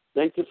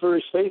 Thank you for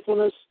his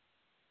faithfulness.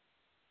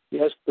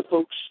 We ask the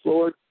folks,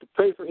 Lord, to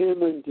pray for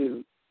him and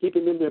to keep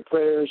him in their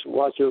prayers and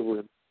watch over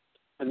him.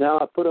 And now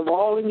I put them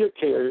all in your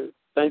care.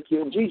 Thank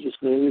you. In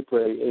Jesus' name we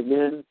pray.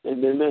 Amen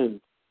and amen.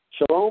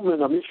 Shalom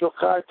and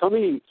Amishochai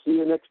Tamid. See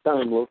you next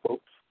time, Lord,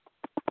 folks.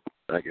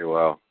 Thank you,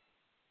 Al.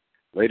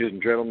 Ladies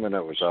and gentlemen,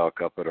 that was Al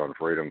Cuppett on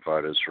Freedom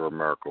Fighters for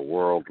America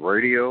World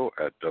Radio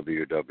at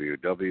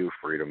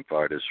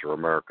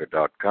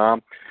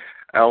www.freedomfightersforamerica.com.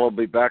 Al will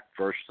be back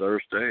first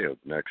Thursday of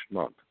next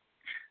month.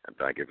 And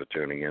thank you for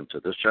tuning in to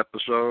this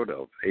episode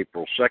of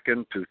April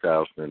 2nd,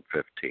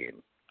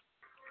 2015.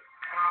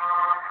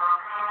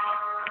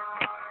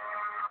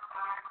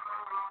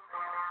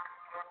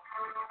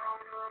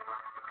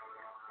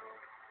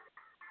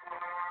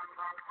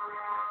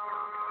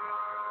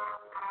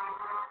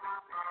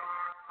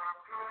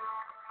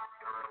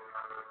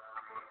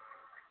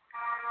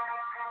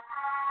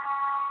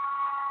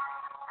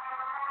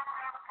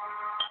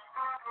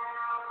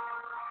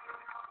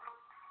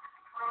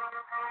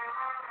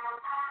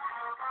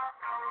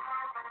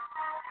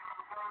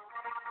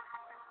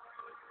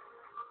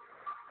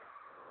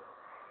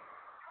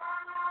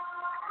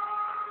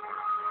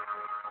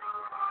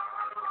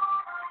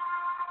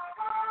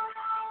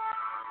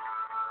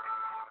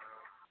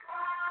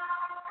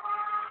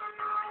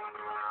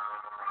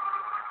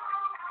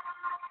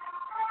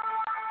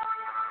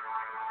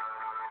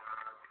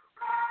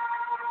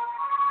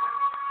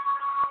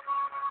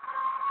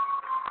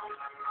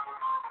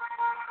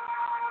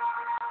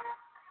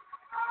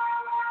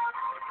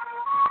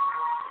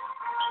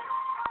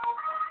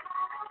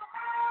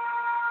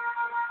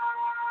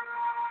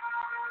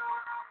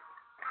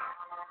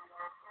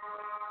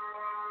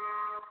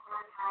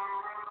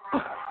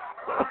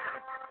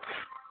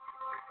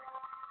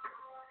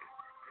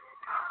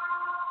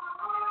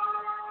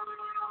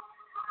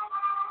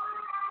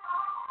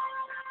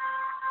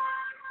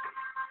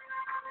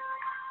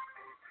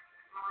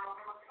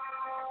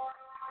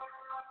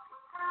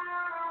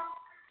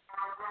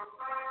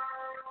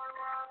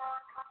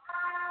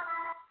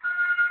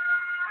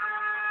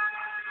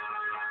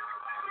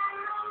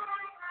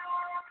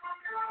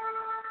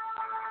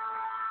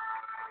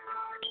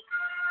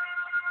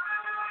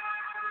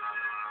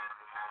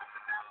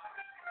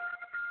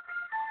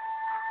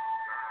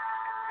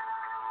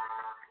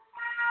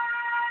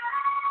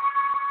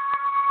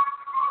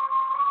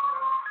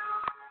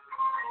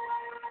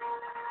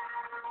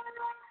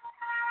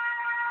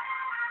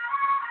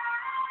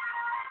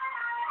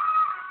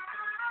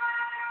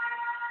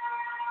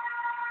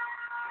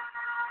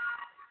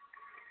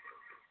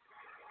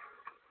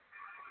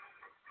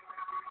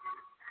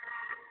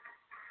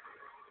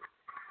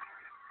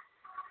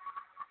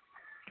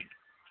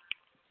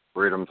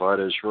 Freedom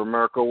Fighters for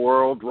America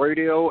World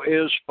Radio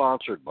is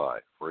sponsored by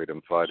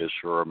Freedom Fighters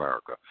for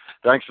America.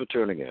 Thanks for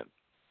tuning in.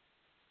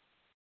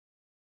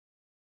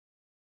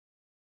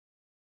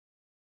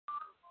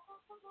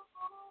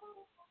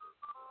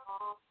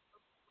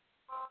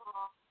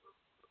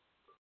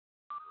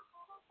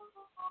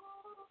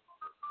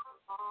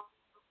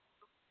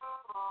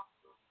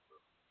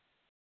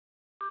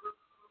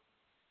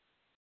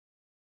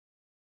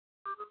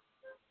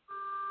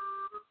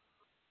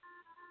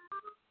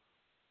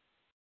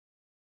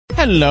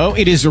 Hello,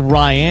 it is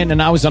Ryan,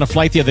 and I was on a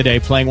flight the other day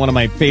playing one of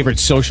my favorite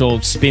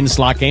social spin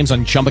slot games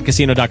on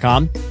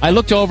ChumbaCasino.com. I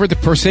looked over at the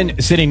person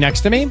sitting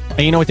next to me, and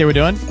you know what they were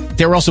doing?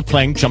 They were also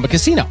playing Chumba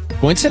Casino.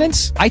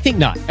 Coincidence? I think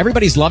not.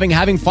 Everybody's loving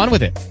having fun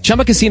with it.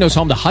 Chumba Casino is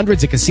home to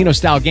hundreds of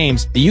casino-style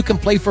games that you can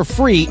play for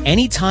free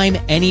anytime,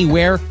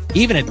 anywhere,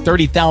 even at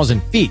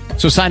 30,000 feet.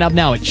 So sign up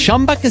now at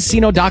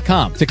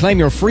ChumbaCasino.com to claim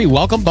your free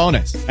welcome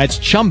bonus. That's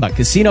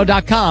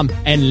ChumbaCasino.com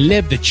and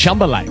live the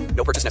Chumba life.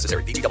 No purchase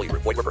necessary. VGW.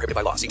 Void where prohibited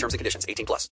by law. See terms and conditions. 18+.